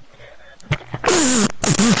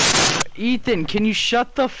 Ethan, can you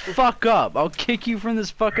shut the fuck up? I'll kick you from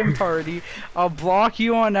this fucking party. I'll block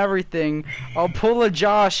you on everything. I'll pull a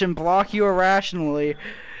Josh and block you irrationally.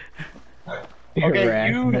 Okay,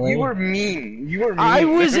 you were mean. You were mean. I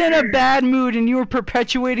was in a bad mood and you were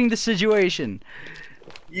perpetuating the situation.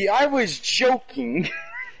 Yeah, I was joking.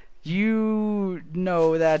 You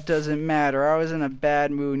know that doesn't matter. I was in a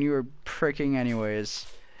bad mood and you were pricking anyways.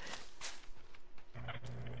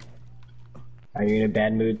 Are you in a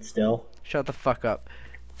bad mood still? Shut the fuck up.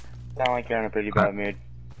 Sound like you're in a pretty bad mood.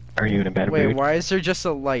 Are you in a bad Wait, mood? why is there just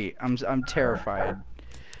a light? I'm terrified.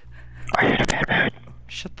 Are you in a bad mood?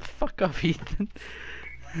 Shut the fuck up, Ethan.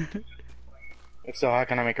 If so, how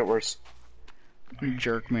can I make it worse? You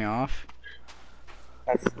jerk me off.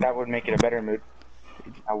 That would make it a better mood.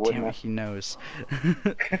 I Damn wouldn't. it, he knows.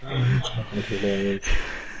 How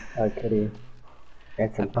could he?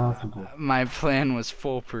 That's impossible. My plan was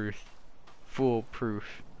foolproof.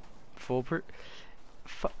 Foolproof. Foolproof?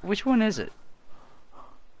 Which one is it?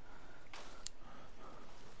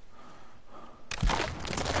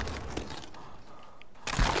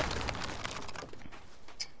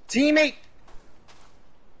 Teammate!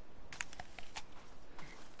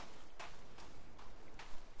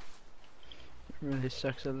 It really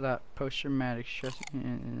sucks a lot. Post-traumatic stress.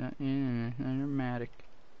 Dramatic.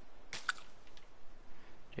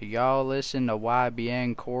 Do y'all listen to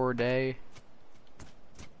YBN Core Day?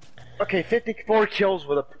 Okay, 54 kills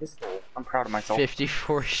with a pistol. I'm proud of myself.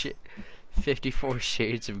 54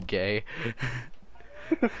 shades of gay.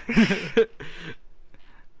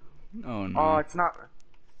 Oh no. Oh, it's not.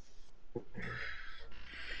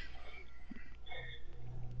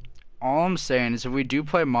 All I'm saying is if we do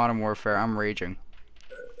play Modern Warfare, I'm raging.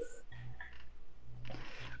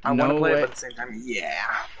 I want to play it, way, but at the same time, yeah.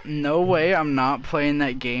 no way I'm not playing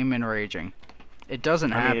that game and raging. It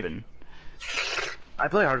doesn't I mean, happen. I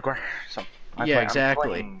play hardcore, so. Yeah,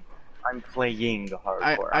 exactly. I'm playing the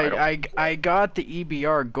hardcore. I got the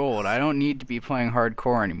EBR gold. I don't need to be playing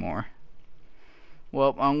hardcore anymore.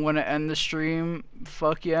 Well, I'm gonna end the stream.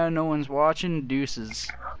 Fuck yeah, no one's watching. Deuces.